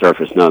the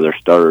surface. None of their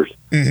starters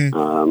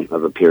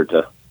have appeared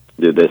to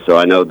do this. So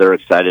I know they're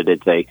excited.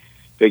 It's a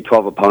Big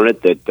 12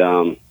 opponent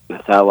that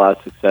has had a lot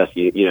of success.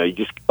 You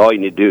just all you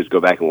need to do is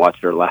go back and watch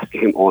their last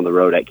game on the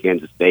road at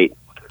Kansas State,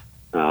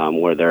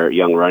 where their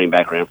young running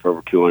back ran for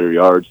over 200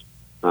 yards.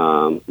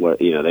 Where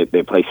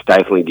they play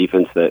stifling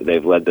defense. That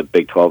they've led the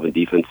Big 12 in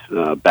defense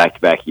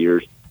back-to-back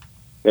years.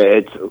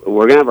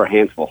 We're gonna have our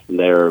hands full.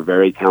 They're a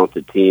very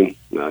talented team.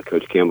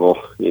 Coach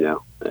Campbell,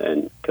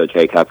 and Coach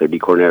Haycock, their D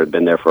coordinator, have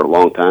been there for a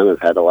long time. Have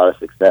had a lot of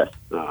success,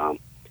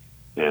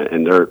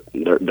 and they're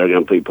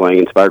going to be playing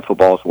inspired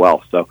football as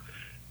well. So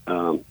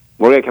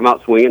we're going to come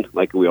out swinging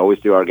like we always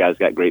do. Our guys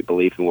got great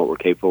belief in what we're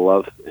capable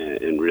of,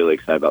 and really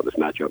excited about this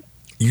matchup.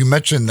 You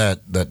mentioned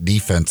that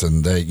defense,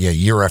 and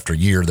year after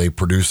year they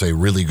produce a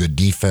really good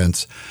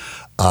defense.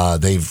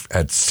 They've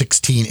had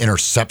 16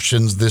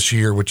 interceptions this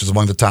year, which is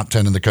among the top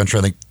 10 in the country.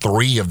 I think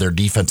 3 of their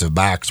defensive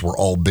backs were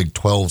all Big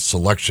 12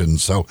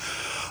 selections. So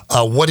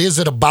what is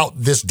it about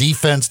this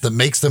defense that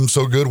makes them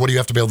so good? What do you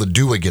have to be able to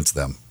do against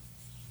them?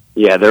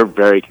 Yeah, they're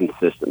very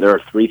consistent. They're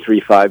a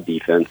 3-3-5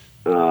 defense,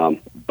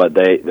 but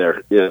they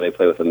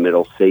play with a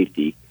middle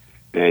safety,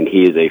 and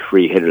he is a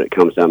free hitter that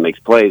comes down and makes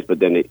plays, but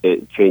then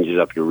it changes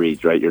up your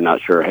reads, right? You're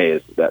not sure, hey,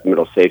 is that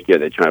middle safety, are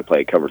they trying to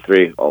play a cover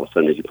 3? All of a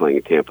sudden, is he playing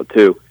a Tampa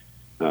 2?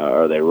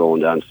 Are they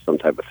rolling down to some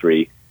type of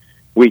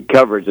 3-week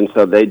coverage? And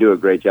so they do a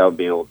great job of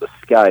being able to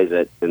disguise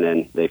it, and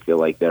then they feel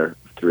like their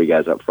 3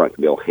 guys up front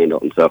can be able to handle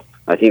it. And so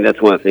I think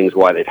that's one of the things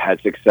why they've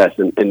had success.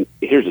 And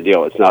here's the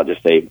deal. It's not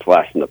just a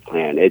flash in the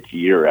pan. It's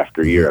year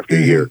after year after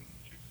year.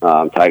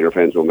 Tiger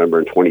fans will remember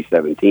in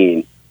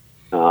 2017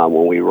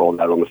 when we rolled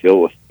out on the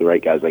field with the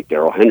right guys like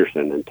Darrell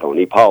Henderson and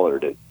Tony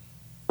Pollard and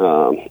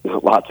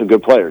lots of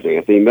good players,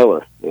 Anthony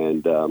Miller,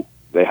 and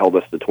they held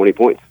us to 20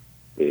 points,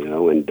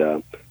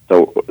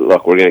 so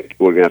look, we're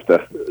gonna have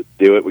to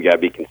do it. We got to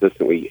be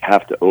consistent. We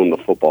have to own the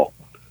football.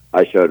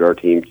 I showed our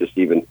team just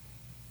even,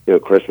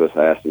 Christmas.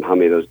 I asked them how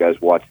many of those guys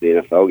watch the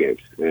NFL games,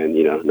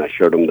 and I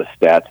showed them the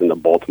stats in the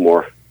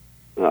Baltimore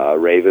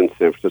Ravens,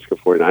 San Francisco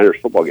 49ers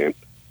football game,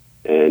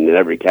 and in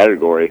every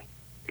category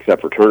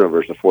except for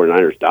turnovers, the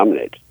 49ers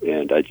dominate.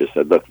 And I just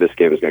said, look, this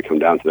game is going to come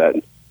down to that.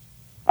 And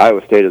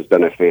Iowa State has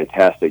done a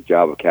fantastic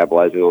job of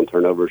capitalizing on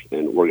turnovers,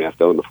 and we're going to have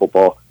to own the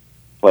football,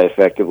 play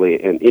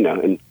effectively,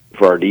 and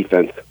for our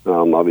defense,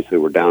 obviously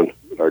we're down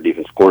our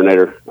defense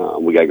coordinator.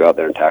 We got to go out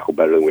there and tackle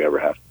better than we ever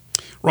have.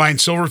 Ryan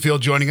Silverfield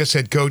joining us,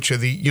 head coach of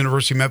the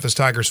University of Memphis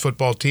Tigers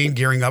football team,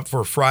 gearing up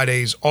for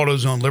Friday's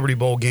AutoZone Liberty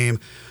Bowl game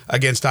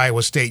against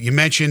Iowa State. You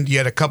mentioned you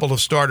had a couple of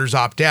starters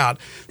opt out.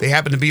 They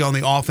happen to be on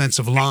the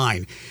offensive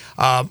line.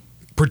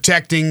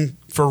 Protecting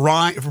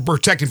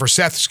for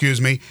Seth,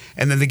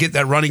 and then to get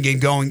that running game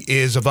going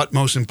is of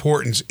utmost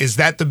importance. Is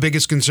that the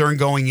biggest concern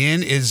going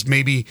in? Is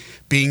maybe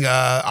being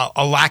a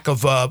lack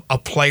of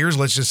players,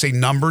 let's just say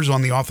numbers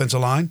on the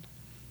offensive line?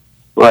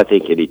 Well, I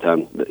think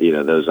anytime,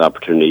 those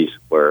opportunities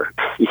where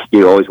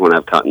you always want to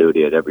have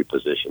continuity at every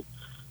position,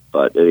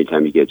 but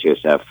anytime you get a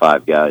chance to have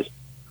 5 guys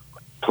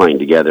playing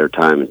together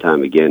time and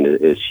time again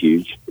is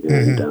huge.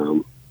 Mm-hmm.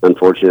 And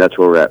unfortunately, that's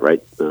where we're at,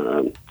 right?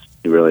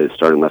 Really, the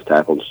starting left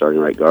tackle and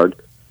starting right guard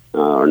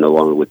are no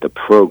longer with the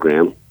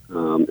program.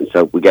 And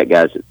so we got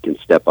guys that can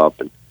step up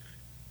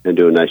and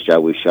do a nice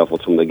job. We've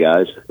shuffled some of the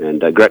guys,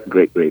 and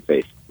great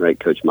faith, right?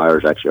 Coach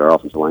Myers, actually our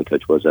offensive line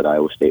coach, was at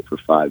Iowa State for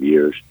 5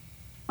 years.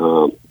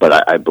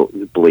 But I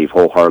believe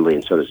wholeheartedly,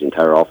 and so does the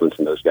entire offense,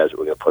 and those guys that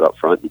we're going to put up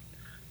front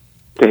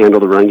to handle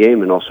the run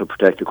game and also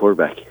protect the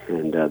quarterback.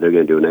 And they're going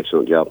to do an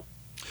excellent job.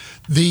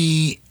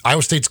 The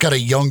Iowa State's got a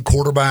young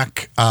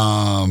quarterback,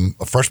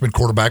 a freshman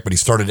quarterback, but he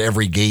started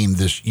every game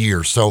this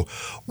year. So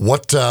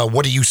what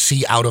do you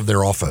see out of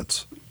their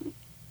offense?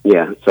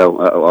 Yeah, so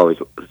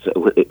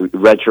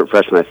redshirt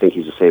freshman, I think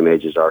he's the same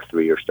age as our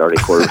 3-year starting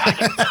quarterback.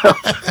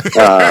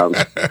 I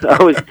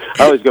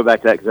always go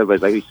back to that because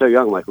everybody's like, he's so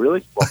young. I'm like,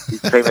 really? Well, he's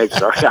the same age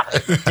as our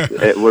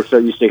guy. We're so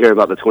used to hearing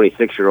about the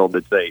 26-year-old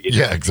that say,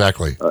 yeah,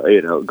 exactly.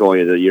 Going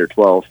into year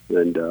 12.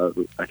 And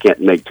I can't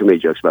make too many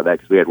jokes about that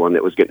because we had one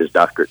that was getting his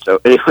doctorate. So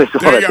anyways,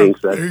 all that being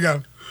said. There you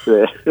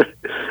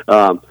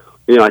go.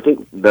 I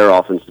think their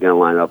offense is going to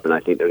line up, and I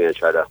think they're going to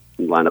try to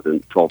line up in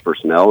 12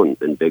 personnel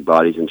and big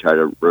bodies and try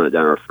to run it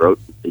down our throat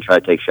and try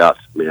to take shots.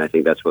 I mean, I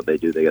think that's what they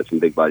do. They got some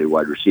big body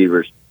wide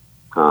receivers.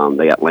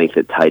 They got length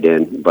at tight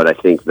end, but I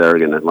think they're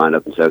going to line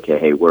up and say, okay,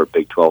 hey, we're a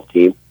Big 12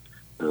 team.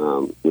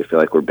 We feel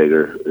like we're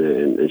bigger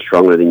and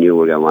stronger than you.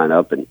 We're going to line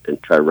up and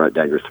try to run it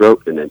down your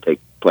throat and then take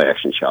play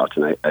action shots.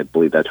 And I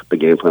believe that's what the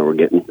game plan we're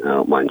getting. I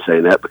don't mind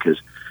saying that because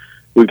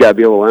we've got to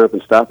be able to line up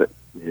and stop it.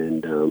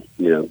 And,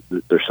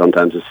 there's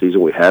sometimes this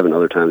season we have and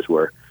other times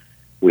where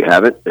we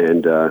haven't.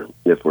 And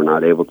if we're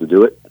not able to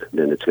do it,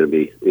 then it's going to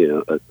be,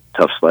 a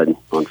tough sled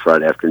on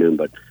Friday afternoon.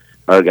 But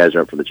our guys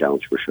are up for the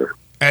challenge for sure.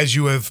 As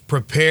you have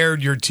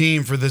prepared your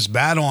team for this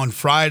battle on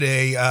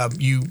Friday,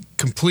 you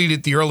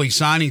completed the early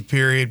signing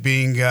period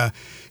being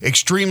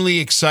extremely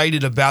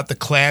excited about the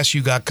class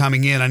you got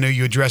coming in. I know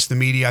you addressed the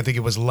media, I think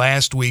it was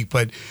last week,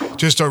 but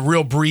just a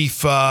real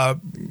brief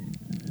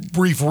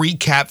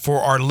recap for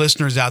our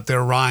listeners out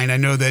there, Ryan. I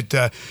know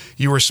that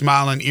you were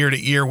smiling ear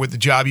to ear with the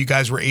job you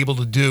guys were able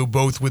to do,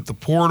 both with the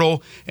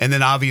portal and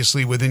then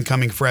obviously with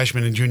incoming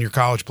freshmen and junior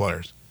college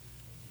players.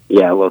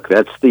 Yeah, look,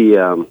 that's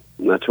where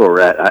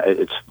we're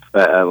at.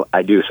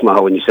 I do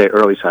smile when you say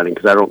early signing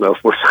because I don't know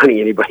if we're signing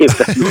anybody in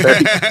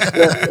February.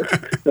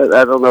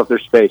 I don't know if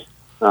there's space.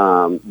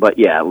 But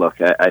yeah,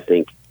 look, I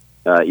think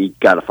you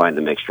got to find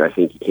the mixture. I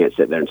think you can't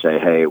sit there and say,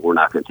 hey, we're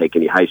not going to take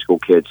any high school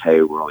kids.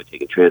 Hey, we're only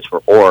taking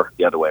transfer, or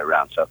the other way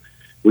around. So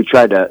we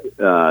tried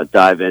to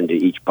dive into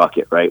each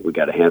bucket, right? We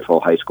got a handful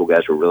of high school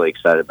guys we're really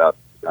excited about.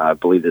 I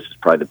believe this is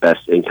probably the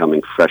best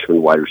incoming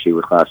freshman wide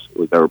receiver class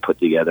we've ever put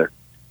together.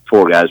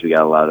 4 guys we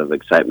got a lot of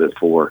excitement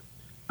for.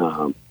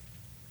 A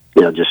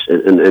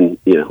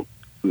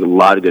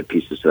lot of good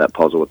pieces to that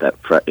puzzle with that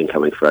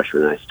incoming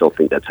freshman. And I still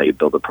think that's how you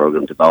build a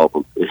program, develop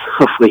them.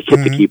 Hopefully you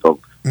get to keep them.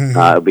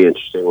 It'll be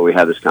interesting when we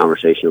have this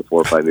conversation in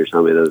 4 or 5 years,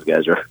 how many of those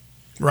guys are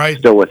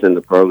still within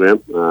the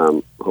program.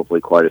 Hopefully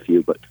quite a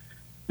few. But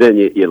then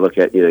you look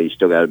at, you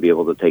still got to be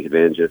able to take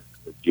advantage of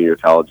junior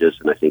colleges.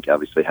 And I think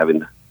obviously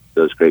having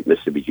those great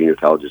Mississippi junior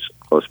colleges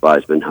close by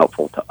has been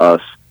helpful to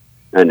us.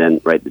 And then,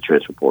 the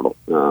transfer portal.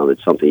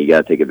 It's something you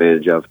got to take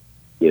advantage of.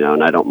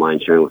 And I don't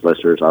mind sharing with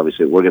listeners.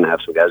 Obviously, we're going to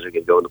have some guys that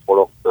can go in the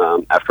portal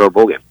after our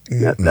bowl game.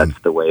 That's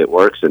the way it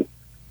works, and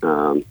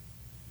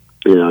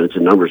it's a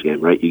numbers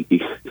game, right?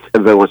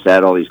 Everybody wants to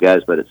add all these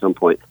guys, but at some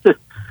point, I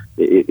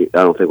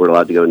don't think we're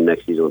allowed to go in the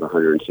next season with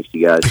 160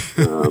 guys.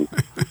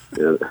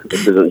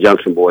 This isn't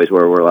Junction Boys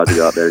where we're allowed to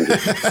go out there and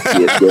just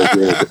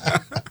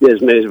get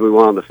as many as we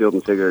want on the field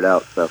and figure it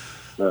out. So,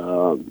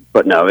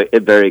 but no,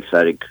 very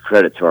excited.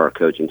 Credit to our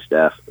coaching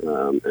staff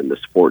and the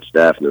support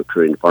staff and the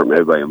recruiting department,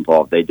 everybody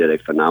involved. They did a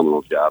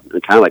phenomenal job.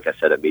 And kind of like I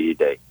said at media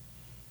day,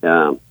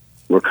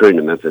 recruiting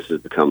to Memphis has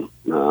become,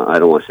 I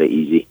don't want to say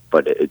easy,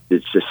 but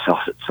it's just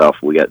sells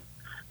itself. We got,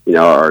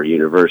 our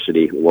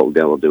university, what we've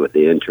been able to do with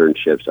the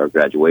internships, our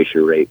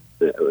graduation rate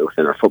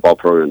within our football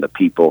program, the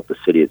people, the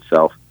city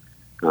itself.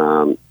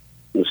 I'm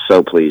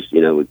so pleased,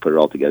 we put it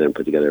all together and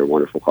put together a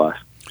wonderful class.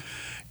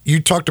 You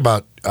talked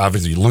about,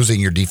 obviously, losing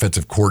your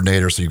defensive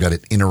coordinator, so you've got an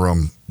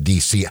interim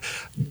DC.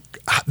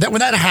 When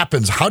that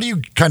happens, how do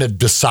you kind of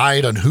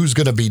decide on who's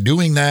going to be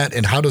doing that,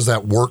 and how does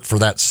that work for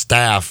that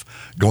staff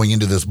going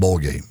into this bowl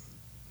game?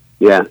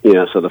 Yeah,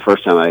 so the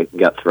first time I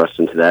got thrust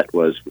into that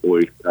was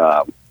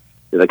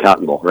the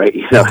Cotton Bowl, right?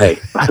 Hey,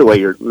 by the way,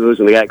 you're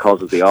losing the guy that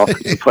calls it the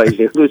offensive plays.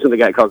 You're losing the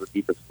guy that calls it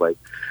defensive plays.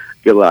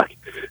 Good luck.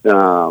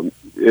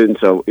 And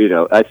so,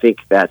 I think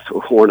that's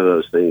one of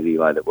those things,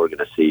 Eli, that we're going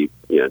to see,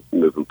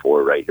 moving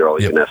forward, right? You're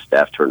always going to have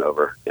staff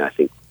turnover. And I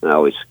think I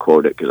always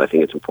quote it because I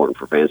think it's important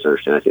for fans to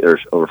understand. I think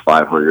there's over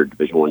 500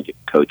 Division I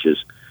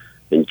coaches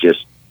and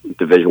just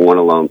Division I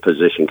alone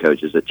position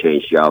coaches that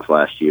changed jobs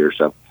last year.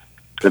 So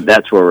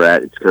that's where we're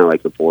at. It's kind of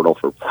like the portal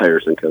for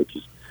players and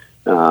coaches.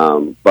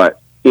 But,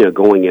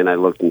 going in, I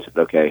looked and said,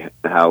 okay,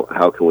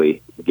 how can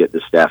we get the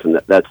staff? And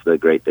that's the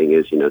great thing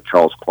is,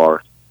 Charles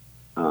Clark,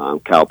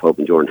 Kyle Pope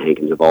and Jordan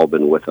Hankins have all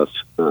been with us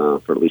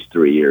for at least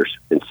 3 years.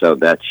 And so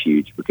that's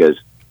huge because,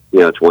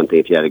 it's one thing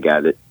if you had a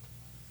guy that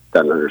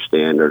doesn't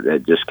understand or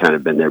had just kind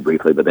of been there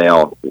briefly, but they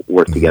all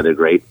work together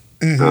great.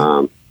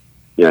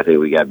 I think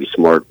we got to be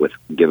smart with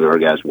giving our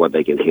guys what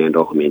they can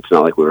handle. I mean, it's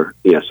not like we're,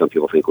 some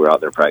people think we're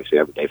out there practicing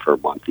every day for a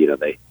month.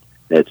 They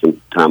had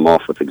some time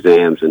off with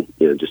exams and,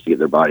 just to get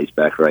their bodies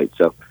back right.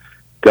 So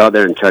go out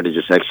there and try to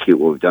just execute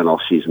what we've done all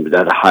season, but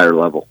at a higher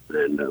level.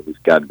 And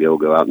we've got to be able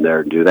to go out in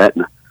there and do that.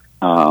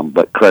 And,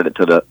 but credit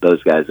to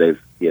those guys. They've,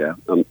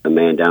 a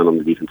man down on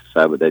the defensive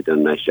side, but they've done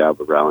a nice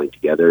job of rallying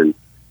together, and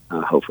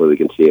hopefully we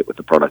can see it with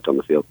the product on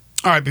the field.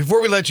 All right,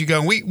 before we let you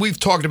go, we've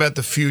talked about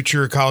the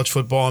future of college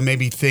football and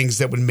maybe things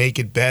that would make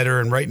it better,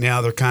 and right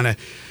now they're kind of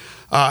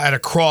at a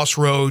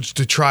crossroads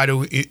to try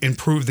to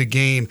improve the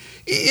game.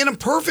 In a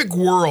perfect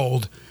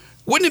world,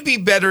 wouldn't it be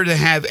better to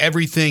have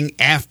everything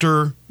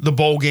after the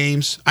bowl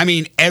games? I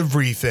mean,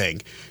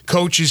 everything.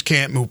 Coaches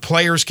can't move.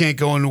 Players can't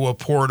go into a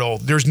portal.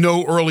 There's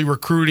no early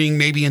recruiting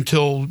maybe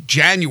until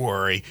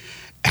January.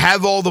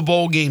 Have all the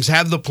bowl games,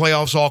 have the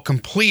playoffs all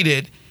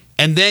completed,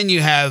 and then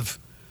you have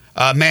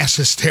mass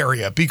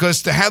hysteria.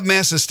 Because to have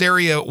mass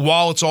hysteria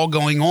while it's all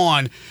going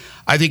on,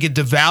 I think it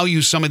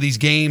devalues some of these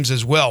games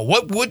as well.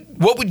 What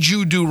would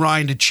you do,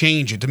 Ryan, to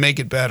change it, to make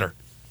it better?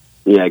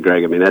 Yeah,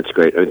 Greg, I mean, that's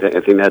great. I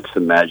think that's the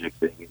magic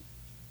thing.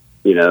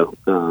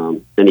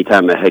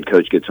 Anytime a head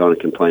coach gets on and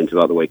complains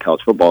about the way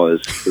college football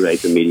is, right,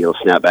 the media will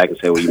snap back and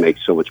say, well, you make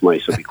so much money,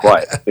 so be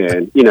quiet.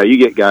 And, you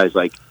get guys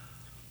like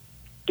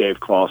Dave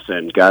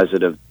Clawson, guys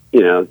that have,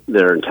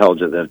 that are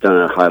intelligent, that have done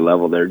it at a high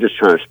level. They're just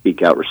trying to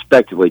speak out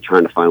respectively,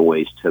 trying to find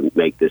ways to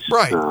make this.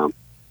 Right. Because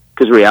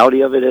the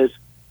reality of it is,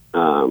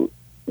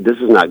 this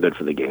is not good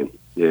for the game.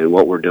 And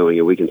what we're doing,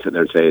 and we can sit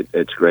there and say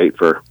it's great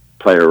for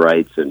player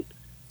rights, and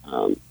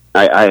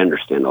I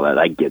understand all that.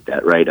 I get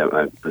that, right?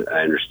 I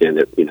understand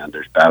that,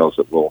 there's battles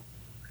that will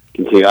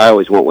continue. I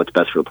always want what's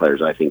best for the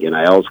players. I think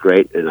NIL is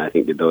great, and I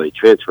think the ability to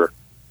transfer.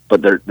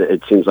 But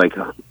it seems like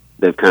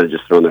they've kind of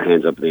just thrown their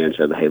hands up in the air and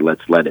said, hey,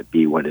 let's let it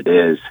be what it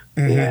is.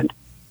 Mm-hmm.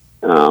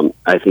 And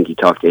I think you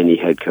talk to any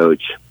head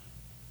coach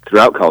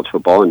throughout college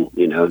football, and,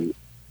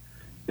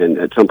 and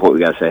at some point we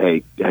got to say,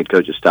 hey, head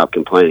coaches, stop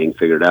complaining,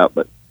 figure it out.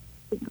 But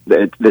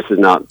this is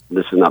not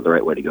the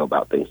right way to go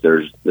about things.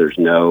 There's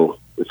no...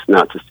 It's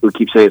not. We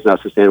keep saying it's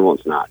not sustainable.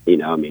 It's not.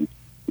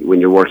 When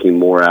you're working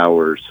more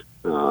hours,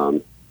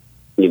 on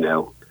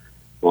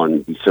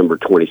December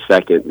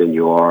 22nd than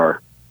you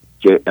are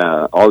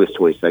August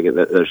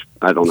 22nd.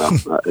 I don't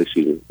know.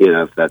 Excuse me.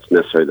 If that's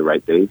necessarily the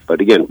right thing.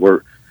 But again,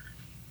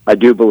 I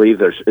do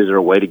believe is there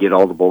a way to get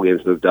all the bowl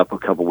games moved up a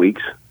couple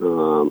weeks? I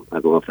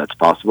don't know if that's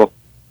possible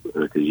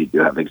because you do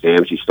have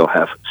exams. You still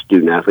have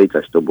student athletes.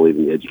 I still believe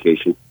in the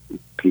education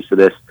piece of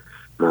this.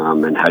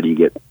 And how do you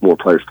get more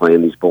players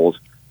playing these bowls?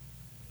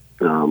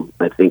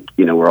 I think,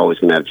 we're always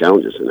going to have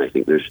challenges, and I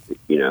think there's,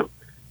 I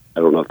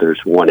don't know if there's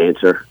one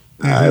answer.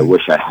 Mm-hmm. I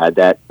wish I had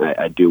that.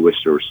 I do wish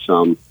there was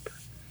some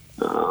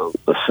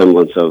a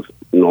semblance of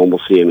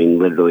normalcy. I mean,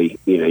 literally,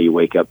 you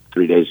wake up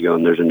 3 days ago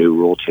and there's a new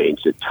rule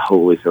change that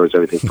totally throws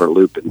everything for a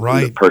loop, and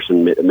right. The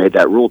person that made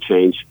that rule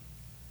change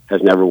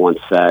has never once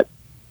sat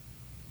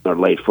or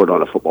laid foot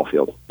on a football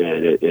field,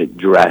 and it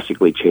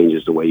drastically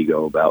changes the way you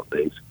go about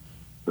things.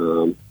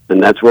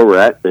 And that's where we're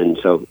at. And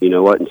so, you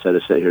know what? Instead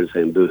of sitting here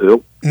saying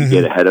boo-hoo, you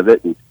get ahead of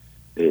it and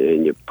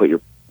you put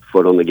your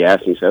foot on the gas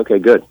and you say, okay,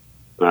 good.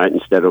 All right,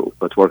 instead of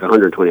let's work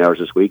 120 hours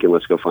this week and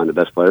let's go find the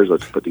best players.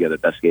 Let's put together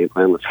the best game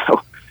plan. Let's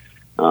go.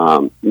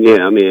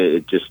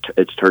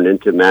 It's turned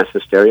into mass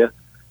hysteria,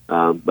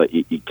 but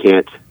you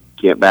can't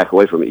back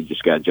away from it. You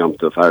just got to jump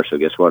to the fire. So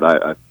guess what?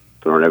 I've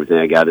thrown everything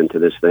I got into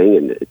this thing,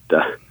 and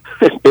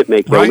it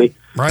may kill me.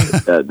 Right.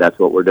 That's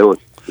what we're doing.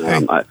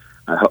 I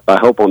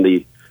hope on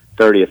the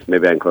 30th,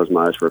 maybe I can close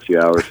my eyes for a few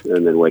hours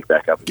and then wake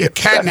back up. And get a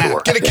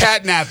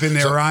cat nap in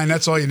there, Ryan.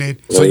 That's all you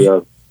need.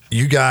 So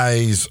you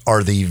guys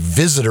are the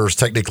visitors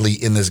technically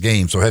in this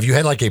game. So have you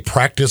had like a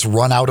practice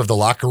run out of the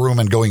locker room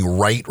and going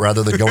right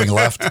rather than going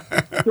left?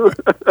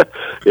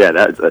 Yeah,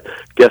 that's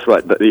guess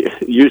what?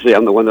 Usually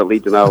I'm the one that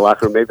leads them out of the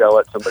locker room. Maybe I'll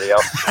let somebody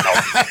else.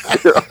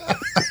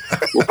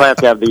 We'll probably have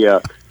to have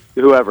the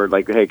whoever,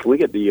 like, hey, can we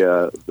get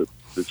the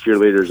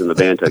cheerleaders and the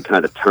band to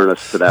kind of turn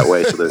us to that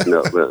way so there's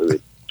no...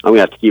 I'm going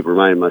to have to keep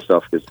reminding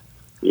myself because,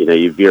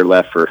 you veer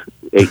left for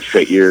 8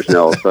 straight years and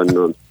all of a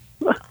sudden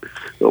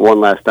one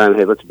last time,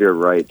 hey, let's veer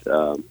right.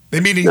 They're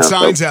meeting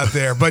signs out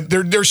there, but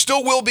there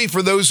still will be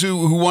for those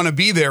who want to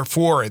be there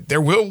for it.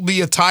 There will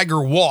be a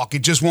Tiger walk.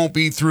 It just won't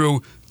be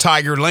through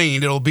Tiger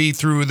Lane. It'll be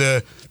through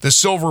the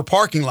Silver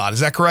parking lot.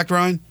 Is that correct,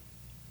 Ryan?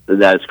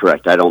 That is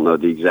correct. I don't know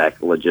the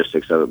exact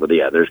logistics of it, but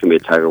yeah, there's going to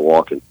be a Tiger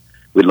walk, and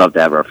we'd love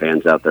to have our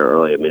fans out there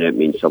early. I mean, it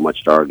means so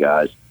much to our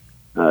guys.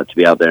 To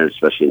be out there,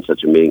 especially in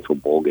such a meaningful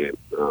bowl game.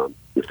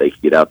 If they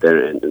could get out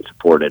there and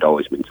support it,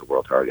 always means the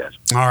world to our guys.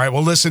 All right.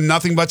 Well, listen,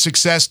 nothing but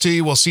success to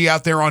you. We'll see you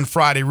out there on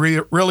Friday.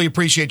 Really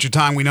appreciate your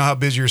time. We know how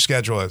busy your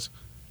schedule is.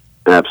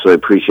 Absolutely.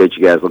 Appreciate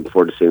you guys. Looking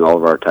forward to seeing all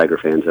of our Tiger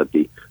fans at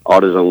the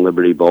AutoZone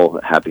Liberty Bowl.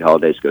 Happy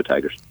holidays. Go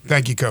Tigers.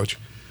 Thank you, Coach.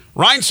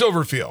 Ryan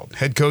Silverfield,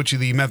 head coach of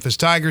the Memphis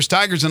Tigers.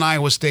 Tigers and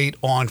Iowa State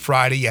on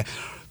Friday. Yeah.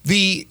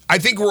 I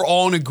think we're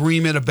all in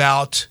agreement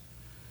about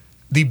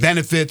the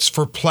benefits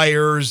for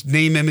players,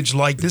 name, image,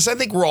 likeness. I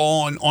think we're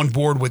all on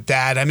board with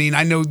that. I mean,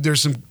 I know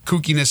there's some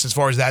kookiness as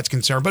far as that's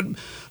concerned, but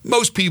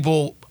most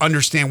people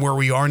understand where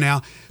we are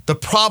now. The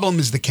problem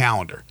is the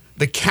calendar.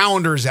 The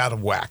calendar is out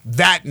of whack.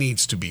 That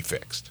needs to be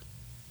fixed.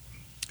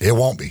 It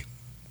won't be.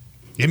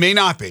 It may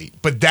not be,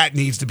 but that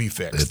needs to be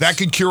fixed. That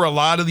could cure a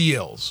lot of the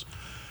ills.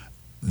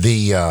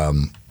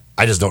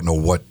 I just don't know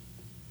what.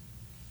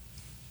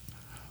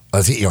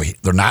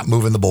 They're not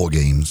moving the bowl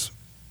games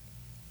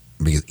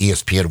because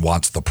ESPN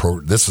wants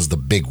This is the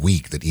big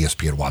week that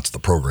ESPN wants the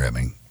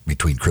programming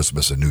between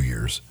Christmas and New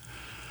Year's.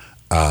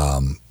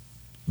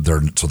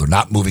 They're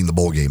not moving the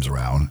bowl games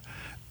around,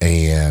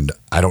 and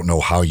I don't know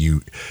how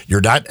you're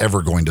not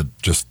ever going to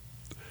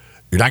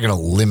you're not going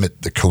to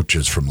limit the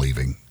coaches from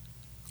leaving.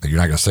 You're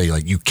not going to say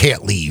you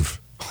can't leave.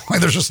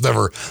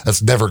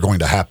 That's never going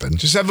to happen.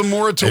 Just have a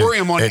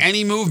moratorium on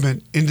any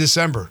movement in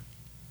December.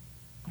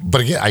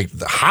 But again,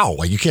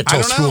 how? You can't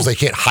tell schools they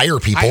can't hire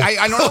people.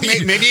 I don't know.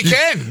 Maybe you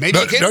can. Maybe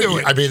you can do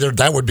it. I mean,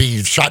 that would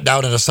be shot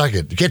down in a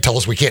second. You can't tell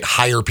us we can't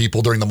hire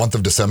people during the month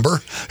of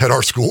December at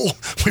our school.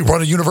 We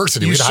run a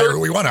university. We can hire who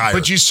we want to hire.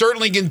 But you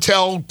certainly can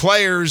tell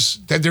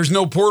players that there's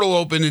no portal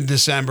open in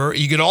December.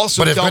 You could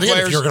also tell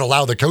players. If you're going to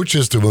allow the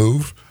coaches to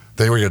move,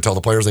 then we're going to tell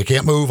the players they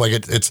can't move.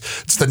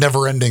 It's the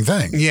never-ending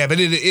thing. Yeah, but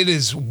it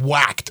is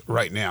whacked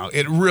right now.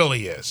 It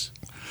really is.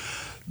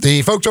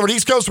 The folks over at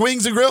East Coast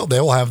Wings and Grill,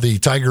 they'll have the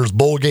Tigers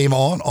bowl game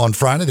on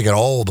Friday. They got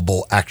all the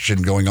bowl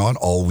action going on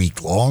all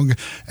week long,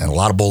 and a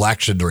lot of bowl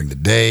action during the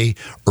day,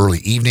 early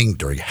evening,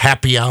 during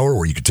happy hour,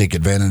 where you can take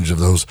advantage of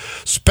those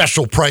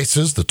special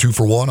prices, the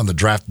 2-for-1 on the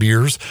draft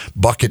beers,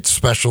 bucket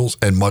specials,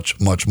 and much,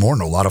 much more.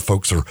 And a lot of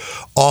folks are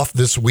off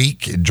this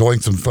week, enjoying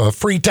some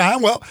free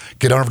time. Well,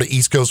 get on over to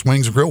East Coast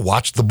Wings and Grill,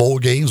 watch the bowl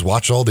games,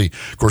 watch all the,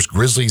 of course,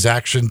 Grizzlies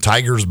action,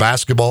 Tigers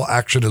basketball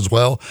action as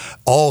well.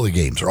 All the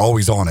games are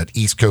always on at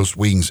East Coast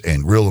Wings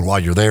and Grill, and while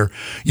you're there,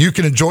 you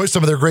can enjoy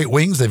some of their great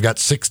wings. They've got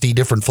 60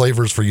 different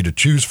flavors for you to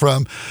choose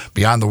from.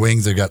 Beyond the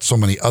wings, they've got so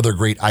many other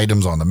great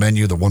items on the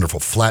menu, the wonderful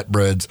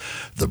flatbreads,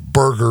 the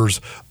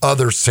burgers,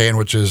 other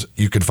sandwiches.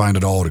 You can find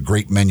it all at a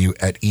great menu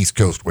at East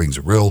Coast Wings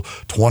and Grill.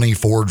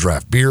 24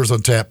 draft beers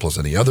on tap, plus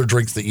any other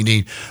drinks that you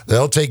need.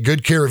 They'll take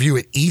good care of you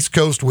at East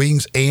Coast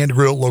Wings and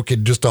Grill,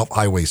 located just off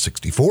Highway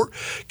 64,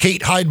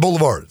 Kate Hyde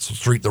Boulevard. It's a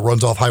street that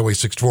runs off Highway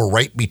 64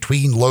 right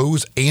between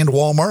Lowe's and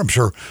Walmart. I'm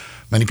sure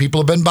many people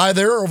have been by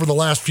there over the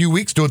last few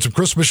weeks doing some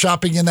Christmas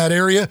shopping in that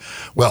area.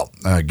 Well,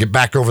 get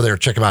back over there.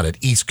 Check them out at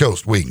East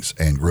Coast Wings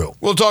and Grill.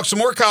 We'll talk some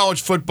more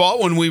college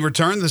football when we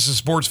return. This is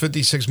Sports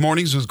 56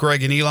 Mornings with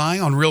Greg and Eli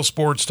on Real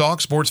Sports Talk,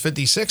 Sports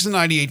 56 and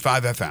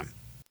 98.5 FM.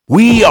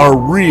 We are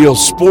Real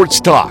Sports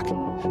Talk.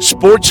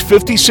 Sports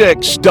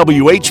 56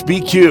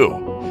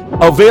 WHBQ.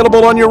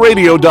 Available on your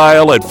radio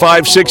dial at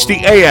 560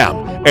 AM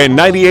and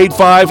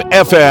 98.5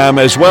 FM,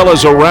 as well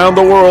as around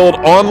the world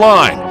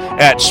online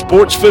at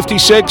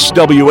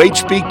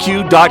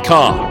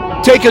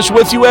sports56whbq.com. Take us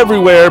with you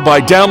everywhere by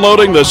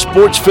downloading the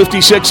Sports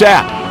 56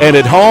 app. And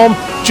at home,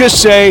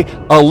 just say,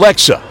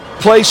 Alexa,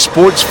 play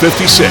Sports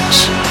 56.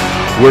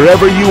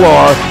 Wherever you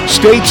are,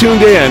 stay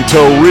tuned in to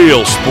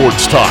Real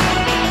Sports Talk.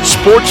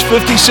 Sports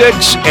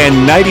 56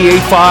 and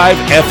 98.5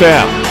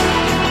 FM.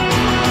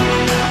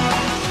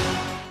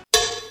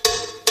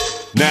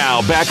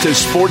 Now back to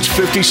Sports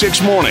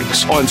 56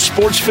 Mornings on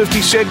Sports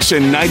 56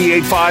 and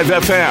 98.5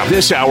 FM.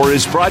 This hour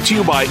is brought to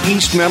you by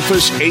East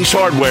Memphis Ace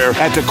Hardware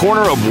at the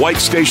corner of White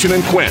Station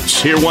and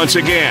Quince. Here once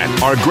again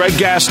are Greg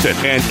Gaston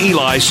and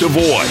Eli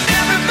Savoy.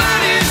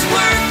 Everybody's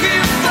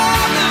working for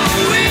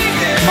the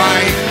weekend.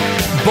 My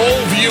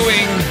bowl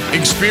viewing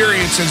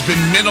experience has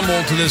been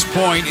minimal to this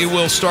point. It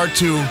will start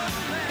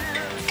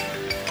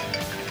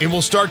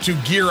to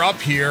gear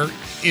up here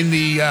in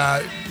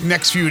the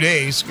next few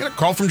days. Get a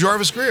call from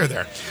Jarvis Greer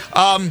there.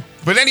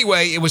 But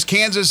anyway, it was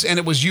Kansas and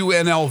it was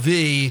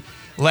UNLV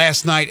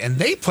last night, and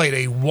they played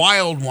a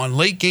wild one.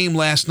 Late game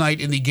last night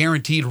in the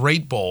Guaranteed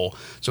Rate Bowl.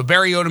 So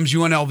Barry Odom's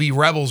UNLV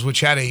Rebels, which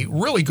had a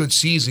really good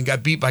season,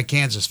 got beat by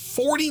Kansas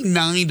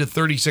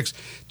 49-36.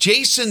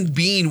 Jason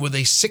Bean with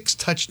a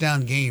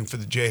 6-touchdown game for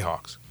the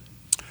Jayhawks.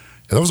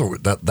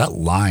 That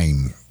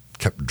line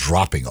kept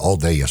dropping all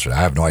day yesterday.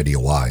 I have no idea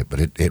why, but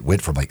it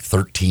went from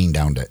 13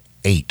 down to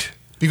 8.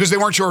 Because they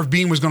weren't sure if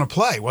Bean was going to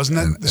play. Wasn't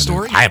that the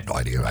story? I have no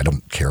idea. I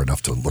don't care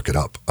enough to look it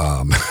up.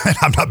 And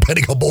I'm not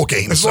betting on bowl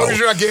games. As long as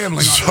you're not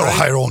gambling on it,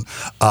 right? I don't.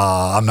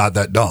 I'm not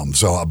that dumb.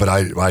 But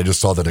I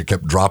just saw that it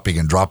kept dropping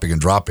and dropping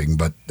and dropping.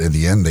 But in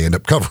the end, they end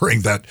up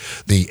covering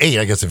the 8.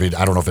 I guess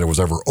I don't know if it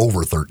was ever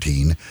over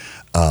 13.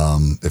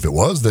 If it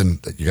was, then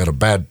you got a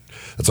bad.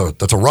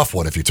 That's a rough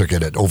one if you took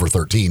it at over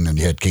 13 and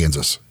you had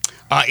Kansas.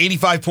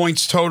 85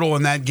 points total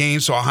in that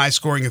game, so a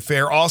high-scoring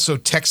affair. Also,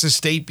 Texas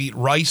State beat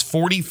Rice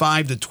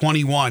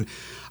 45-21.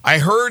 I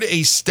heard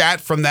a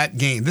stat from that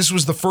game. This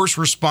was the First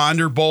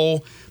Responder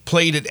Bowl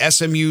played at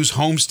SMU's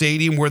home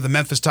stadium where the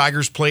Memphis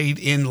Tigers played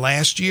in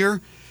last year.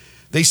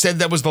 They said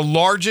that was the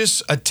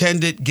largest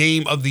attended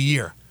game of the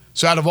year.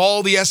 So out of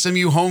all the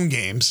SMU home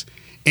games,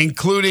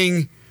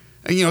 including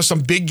some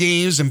big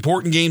games,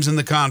 important games in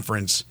the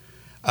conference,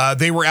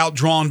 they were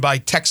outdrawn by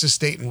Texas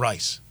State and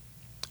Rice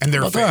and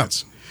their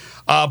fans.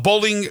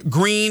 Bowling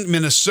Green,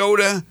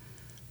 Minnesota.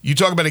 You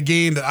talk about a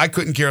game that I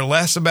couldn't care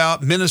less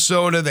about.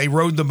 Minnesota, they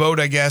rode the boat,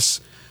 I guess.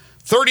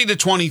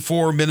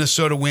 30-24,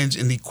 Minnesota wins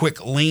in the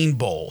Quick Lane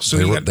Bowl. So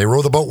they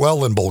row the boat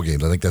well in bowl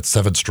games. I think that's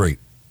 7 straight.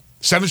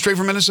 7 straight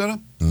for Minnesota?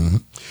 Mm-hmm.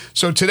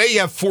 So today you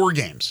have 4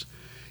 games.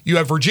 You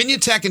have Virginia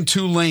Tech and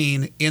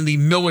Tulane in the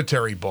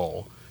Military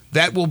Bowl.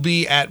 That will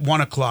be at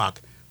 1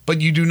 o'clock. But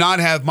you do not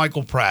have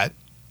Michael Pratt.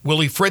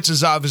 Willie Fritz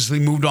has obviously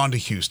moved on to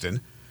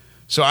Houston.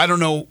 So I don't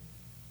know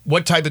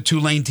what type of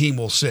Tulane team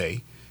we'll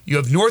see. You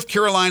have North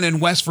Carolina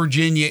and West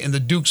Virginia in the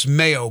Duke's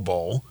Mayo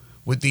Bowl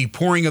with the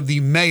pouring of the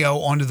mayo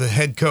onto the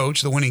head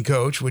coach, the winning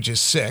coach, which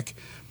is sick.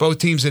 Both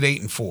teams at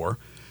 8-4.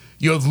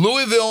 You have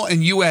Louisville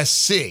and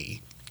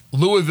USC.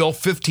 Louisville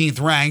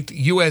 15th ranked.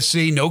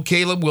 USC, no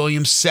Caleb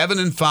Williams,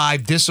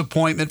 7-5.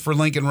 Disappointment for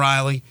Lincoln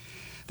Riley.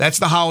 That's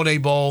the Holiday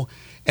Bowl.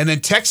 And then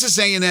Texas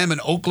A&M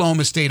and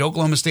Oklahoma State.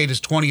 Oklahoma State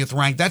is 20th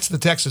ranked. That's the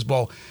Texas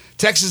Bowl.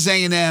 Texas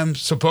A&M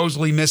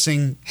supposedly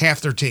missing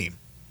half their team.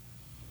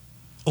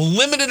 A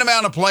limited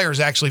amount of players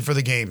actually for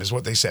the game is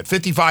what they said.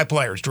 55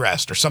 players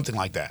dressed or something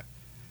like that.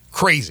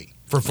 Crazy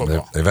for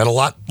football. They've had a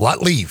lot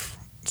leave,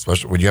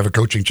 especially when you have a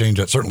coaching change.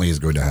 That certainly is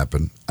going to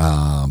happen,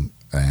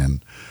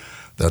 and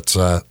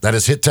that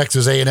has hit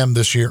Texas A&M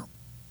this year.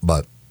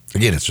 But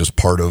again, it's just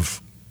part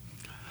of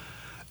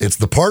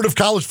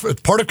college.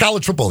 It's part of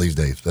college football these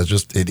days. That's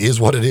just, it is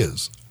what it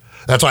is.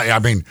 That's why, I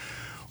mean,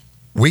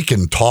 we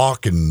can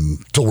talk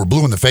until we're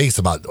blue in the face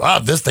about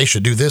this. They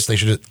should do this. They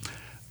should.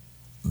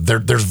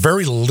 There's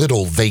very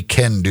little they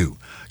can do.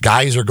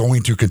 Guys are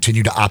going to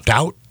continue to opt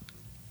out.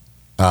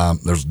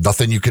 There's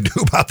nothing you can do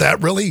about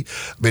that, really.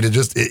 I mean,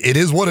 it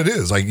is what it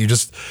is. Like, you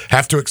just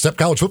have to accept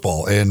college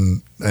football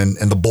and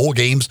the bowl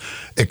games,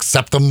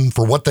 accept them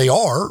for what they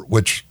are,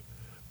 which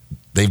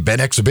they've been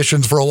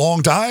exhibitions for a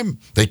long time.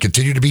 They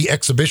continue to be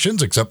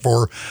exhibitions, except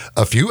for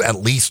a few. At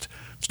least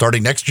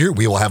starting next year,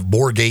 we will have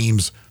more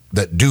games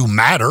that do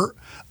matter.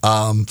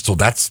 So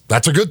that's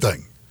a good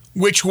thing.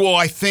 Which will,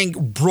 I think,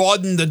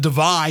 broaden the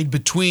divide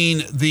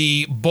between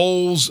the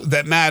bowls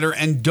that matter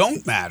and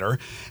don't matter.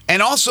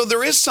 And also,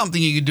 there is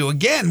something you can do.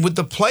 Again, with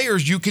the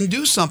players, you can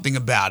do something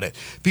about it.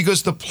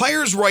 Because the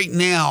players right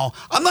now,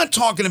 I'm not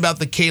talking about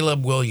the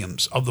Caleb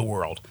Williams of the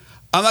world.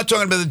 I'm not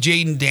talking about the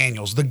Jaden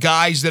Daniels, the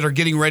guys that are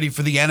getting ready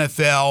for the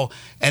NFL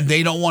and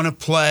they don't want to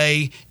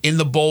play in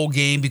the bowl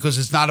game because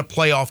it's not a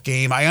playoff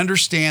game. I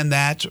understand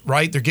that,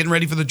 right? They're getting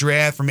ready for the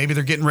draft, or maybe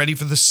they're getting ready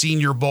for the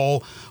Senior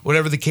Bowl,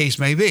 whatever the case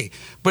may be.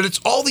 But it's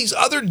all these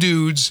other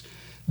dudes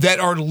that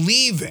are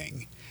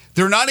leaving.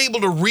 They're not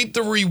able to reap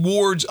the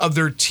rewards of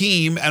their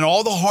team and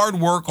all the hard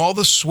work, all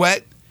the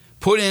sweat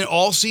put in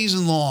all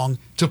season long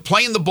to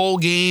play in the bowl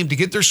game, to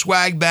get their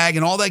swag bag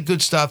and all that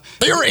good stuff.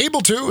 They are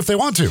able to if they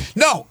want to.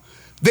 No.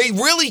 They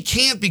really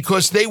can't,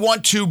 because they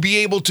want to be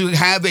able to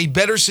have a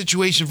better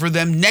situation for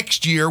them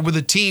next year with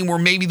a team where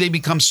maybe they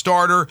become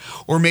starter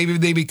or maybe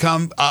they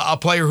become a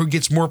player who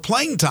gets more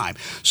playing time.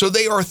 So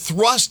they are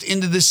thrust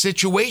into this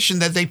situation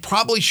that they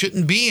probably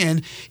shouldn't be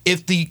in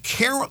if the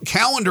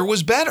calendar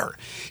was better.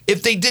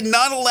 If they did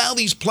not allow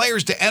these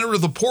players to enter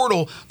the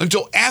portal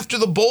until after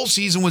the bowl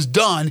season was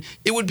done,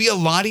 it would be a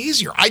lot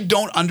easier. I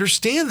don't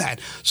understand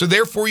that. So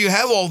therefore, you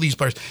have all these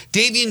players.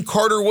 Davian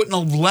Carter wouldn't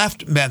have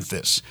left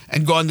Memphis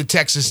and gone to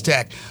Texas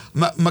Tech.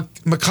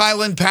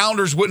 Michaelan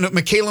Pounders would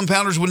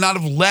not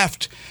have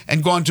left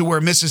and gone to where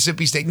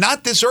Mississippi State.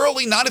 Not this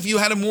early. Not if you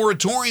had a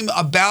moratorium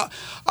about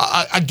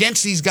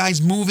against these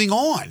guys moving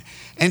on.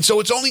 And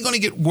so it's only going to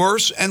get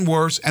worse and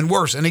worse and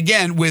worse. And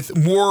again, with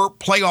more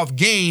playoff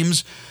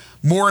games,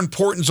 more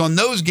importance on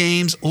those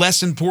games,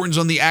 less importance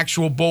on the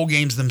actual bowl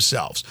games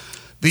themselves.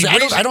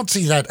 I don't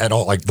see that at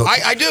all. Like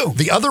I do.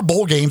 The other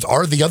bowl games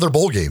are the other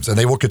bowl games, and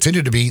they will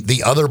continue to be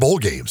the other bowl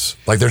games.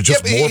 Like, there's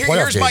just more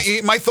playoff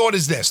games. My thought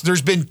is this.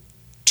 There's been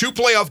 2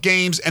 playoff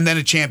games and then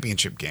a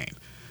championship game.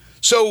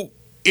 So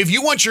if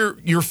you want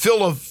your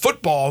fill of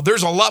football,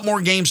 there's a lot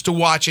more games to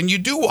watch, and you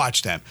do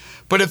watch them.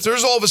 But if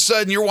there's all of a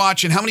sudden you're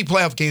watching, how many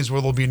playoff games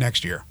will there be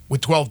next year with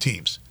 12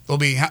 teams?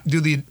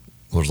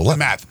 There's 11.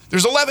 Math.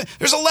 There's 11.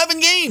 There's 11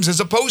 games as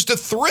opposed to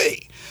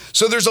 3.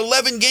 So there's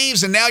 11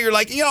 games, and now you're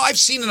like, I've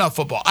seen enough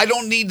football. I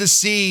don't need to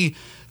see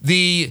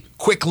the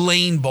Quick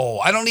Lane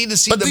Bowl. I don't need to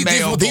see the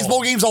Mayo Bowl. These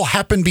bowl games all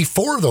happen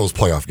before those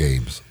playoff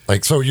games.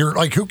 Like, so you're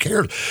like, who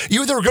cares?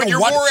 You're either going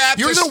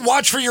to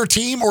watch for your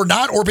team or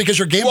not, or because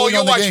you're gambling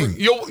on the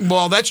game.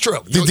 Well, that's true.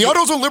 The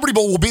AutoZone Liberty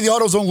Bowl will be the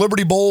AutoZone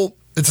Liberty Bowl.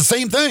 It's the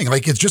same thing.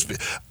 Like, it's just,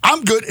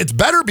 I'm good. It's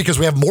better because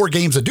we have more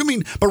games that do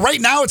mean. But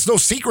right now, it's no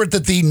secret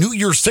that the New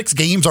Year's 6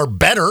 games are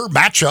better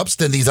matchups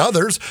than these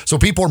others. So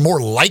people are more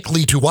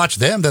likely to watch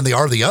them than they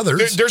are the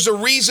others. There's a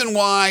reason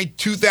why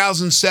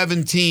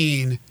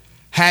 2017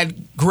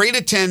 had great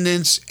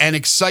attendance and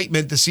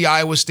excitement to see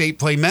Iowa State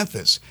play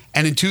Memphis.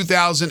 And in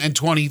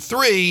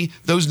 2023,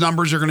 those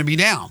numbers are going to be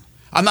down.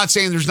 I'm not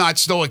saying there's not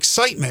still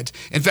excitement.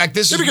 In fact,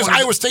 this is because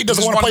Iowa State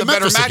doesn't want to play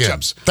Memphis again.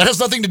 That has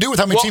nothing to do with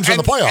how many teams are in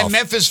the playoff. And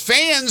Memphis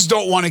fans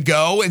don't want to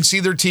go and see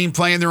their team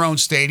play in their own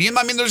stadium.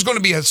 I mean, there's going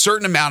to be a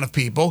certain amount of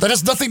people. That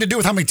has nothing to do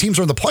with how many teams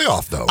are in the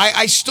playoff, though.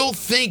 I still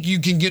think you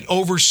can get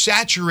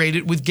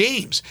oversaturated with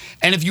games.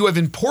 And if you have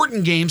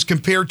important games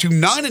compared to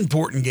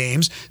non-important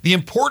games, the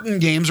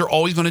important games are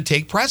always going to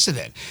take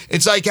precedent.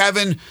 It's like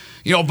having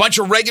a bunch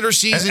of regular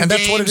season and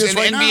that's games what it is and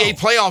right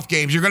NBA now. Playoff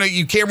games.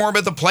 You care more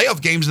about the playoff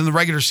games than the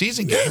regular season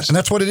season games. And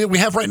that's what it is we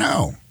have right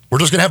now. We're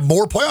just going to have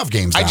more playoff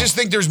games now. I just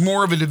think there's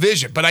more of a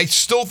division. But I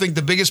still think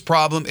the biggest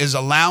problem is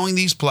allowing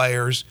these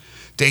players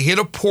to hit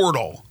a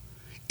portal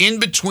in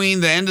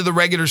between the end of the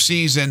regular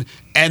season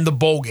and the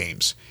bowl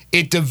games.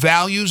 It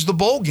devalues the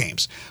bowl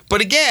games.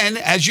 But again,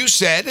 as you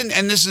said,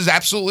 and this is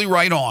absolutely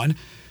right on,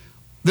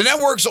 the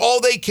networks, all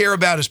they care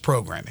about is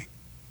programming.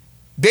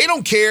 They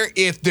don't care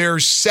if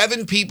there's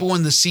 7 people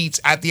in the seats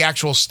at the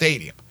actual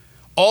stadium.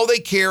 All they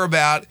care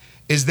about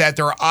is that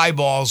there are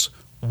eyeballs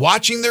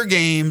watching their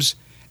games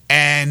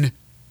and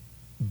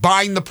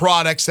buying the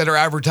products that are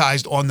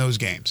advertised on those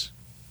games.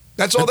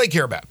 That's all they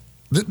care about.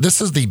 This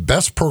is the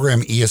best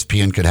program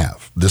ESPN could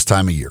have this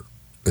time of year.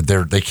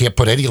 They can't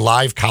put any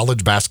live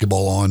college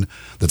basketball on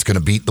that's going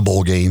to beat the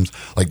bowl games.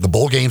 Like, the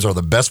bowl games are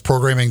the best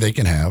programming they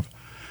can have.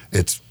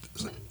 It's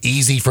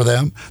easy for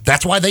them.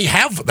 That's why they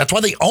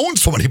own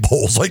so many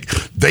bowls. Like,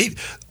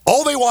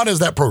 all they want is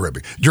that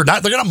programming. They're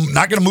not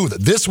going to move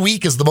it. This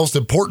week is the most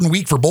important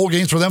week for bowl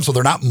games for them, so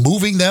they're not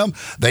moving them.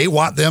 They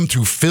want them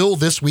to fill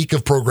this week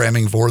of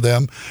programming for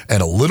them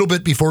and a little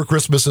bit before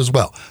Christmas as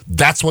well.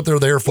 That's what they're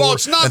there for,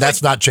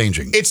 that's not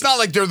changing. It's not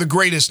like they're the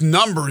greatest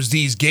numbers,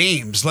 these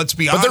games, let's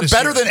be honest. But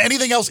they're better than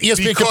anything else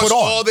ESPN can put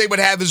on. All they would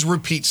have is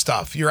repeat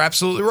stuff. You're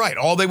absolutely right.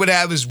 All they would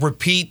have is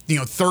repeat,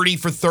 30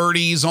 for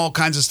 30s, all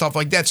kinds of stuff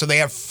like that. So they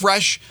have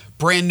fresh,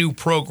 brand new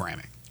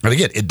programming. And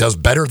again, it does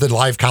better than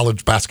live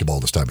college basketball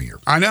this time of year.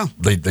 I know.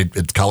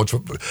 It's college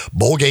football.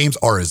 Bowl games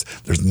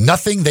there's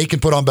nothing they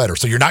can put on better.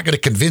 So you're not going to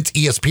convince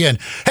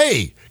ESPN,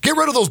 hey, get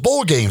rid of those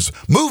bowl games,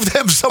 move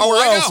them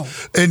somewhere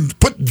else, and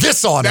put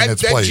this on in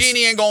its place. That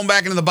genie ain't going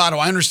back into the bottle.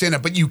 I understand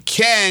that. But you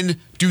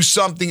can do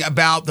something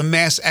about the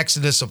mass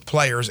exodus of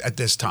players at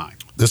this time.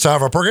 This hour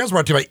of our program is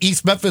brought to you by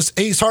East Memphis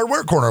Ace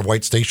Hardware, corner of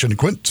White Station and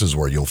Quince is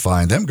where you'll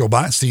find them. Go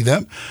by and see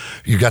them.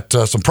 You've got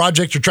some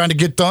projects you're trying to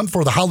get done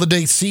for the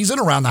holiday season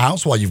around the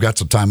house while you've got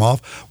some time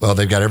off. Well,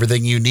 they've got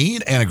everything you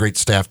need and a great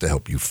staff to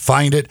help you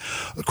find it.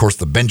 Of course,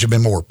 the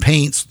Benjamin Moore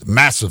paints,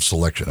 massive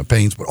selection of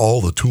paints, but all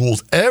the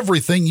tools,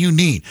 everything you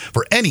need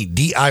for any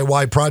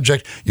DIY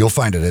project, you'll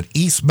find it at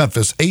East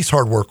Memphis Ace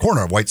Hardware,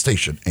 corner of White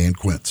Station and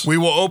Quince. We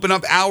will open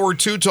up hour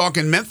 2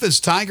 talking Memphis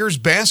Tigers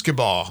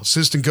basketball.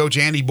 Assistant coach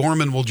Andy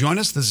Borman will join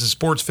us. This is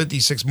Sports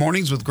 56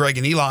 Mornings with Greg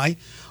and Eli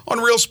on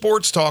Real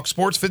Sports Talk,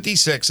 Sports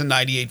 56 and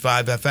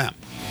 98.5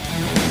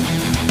 FM.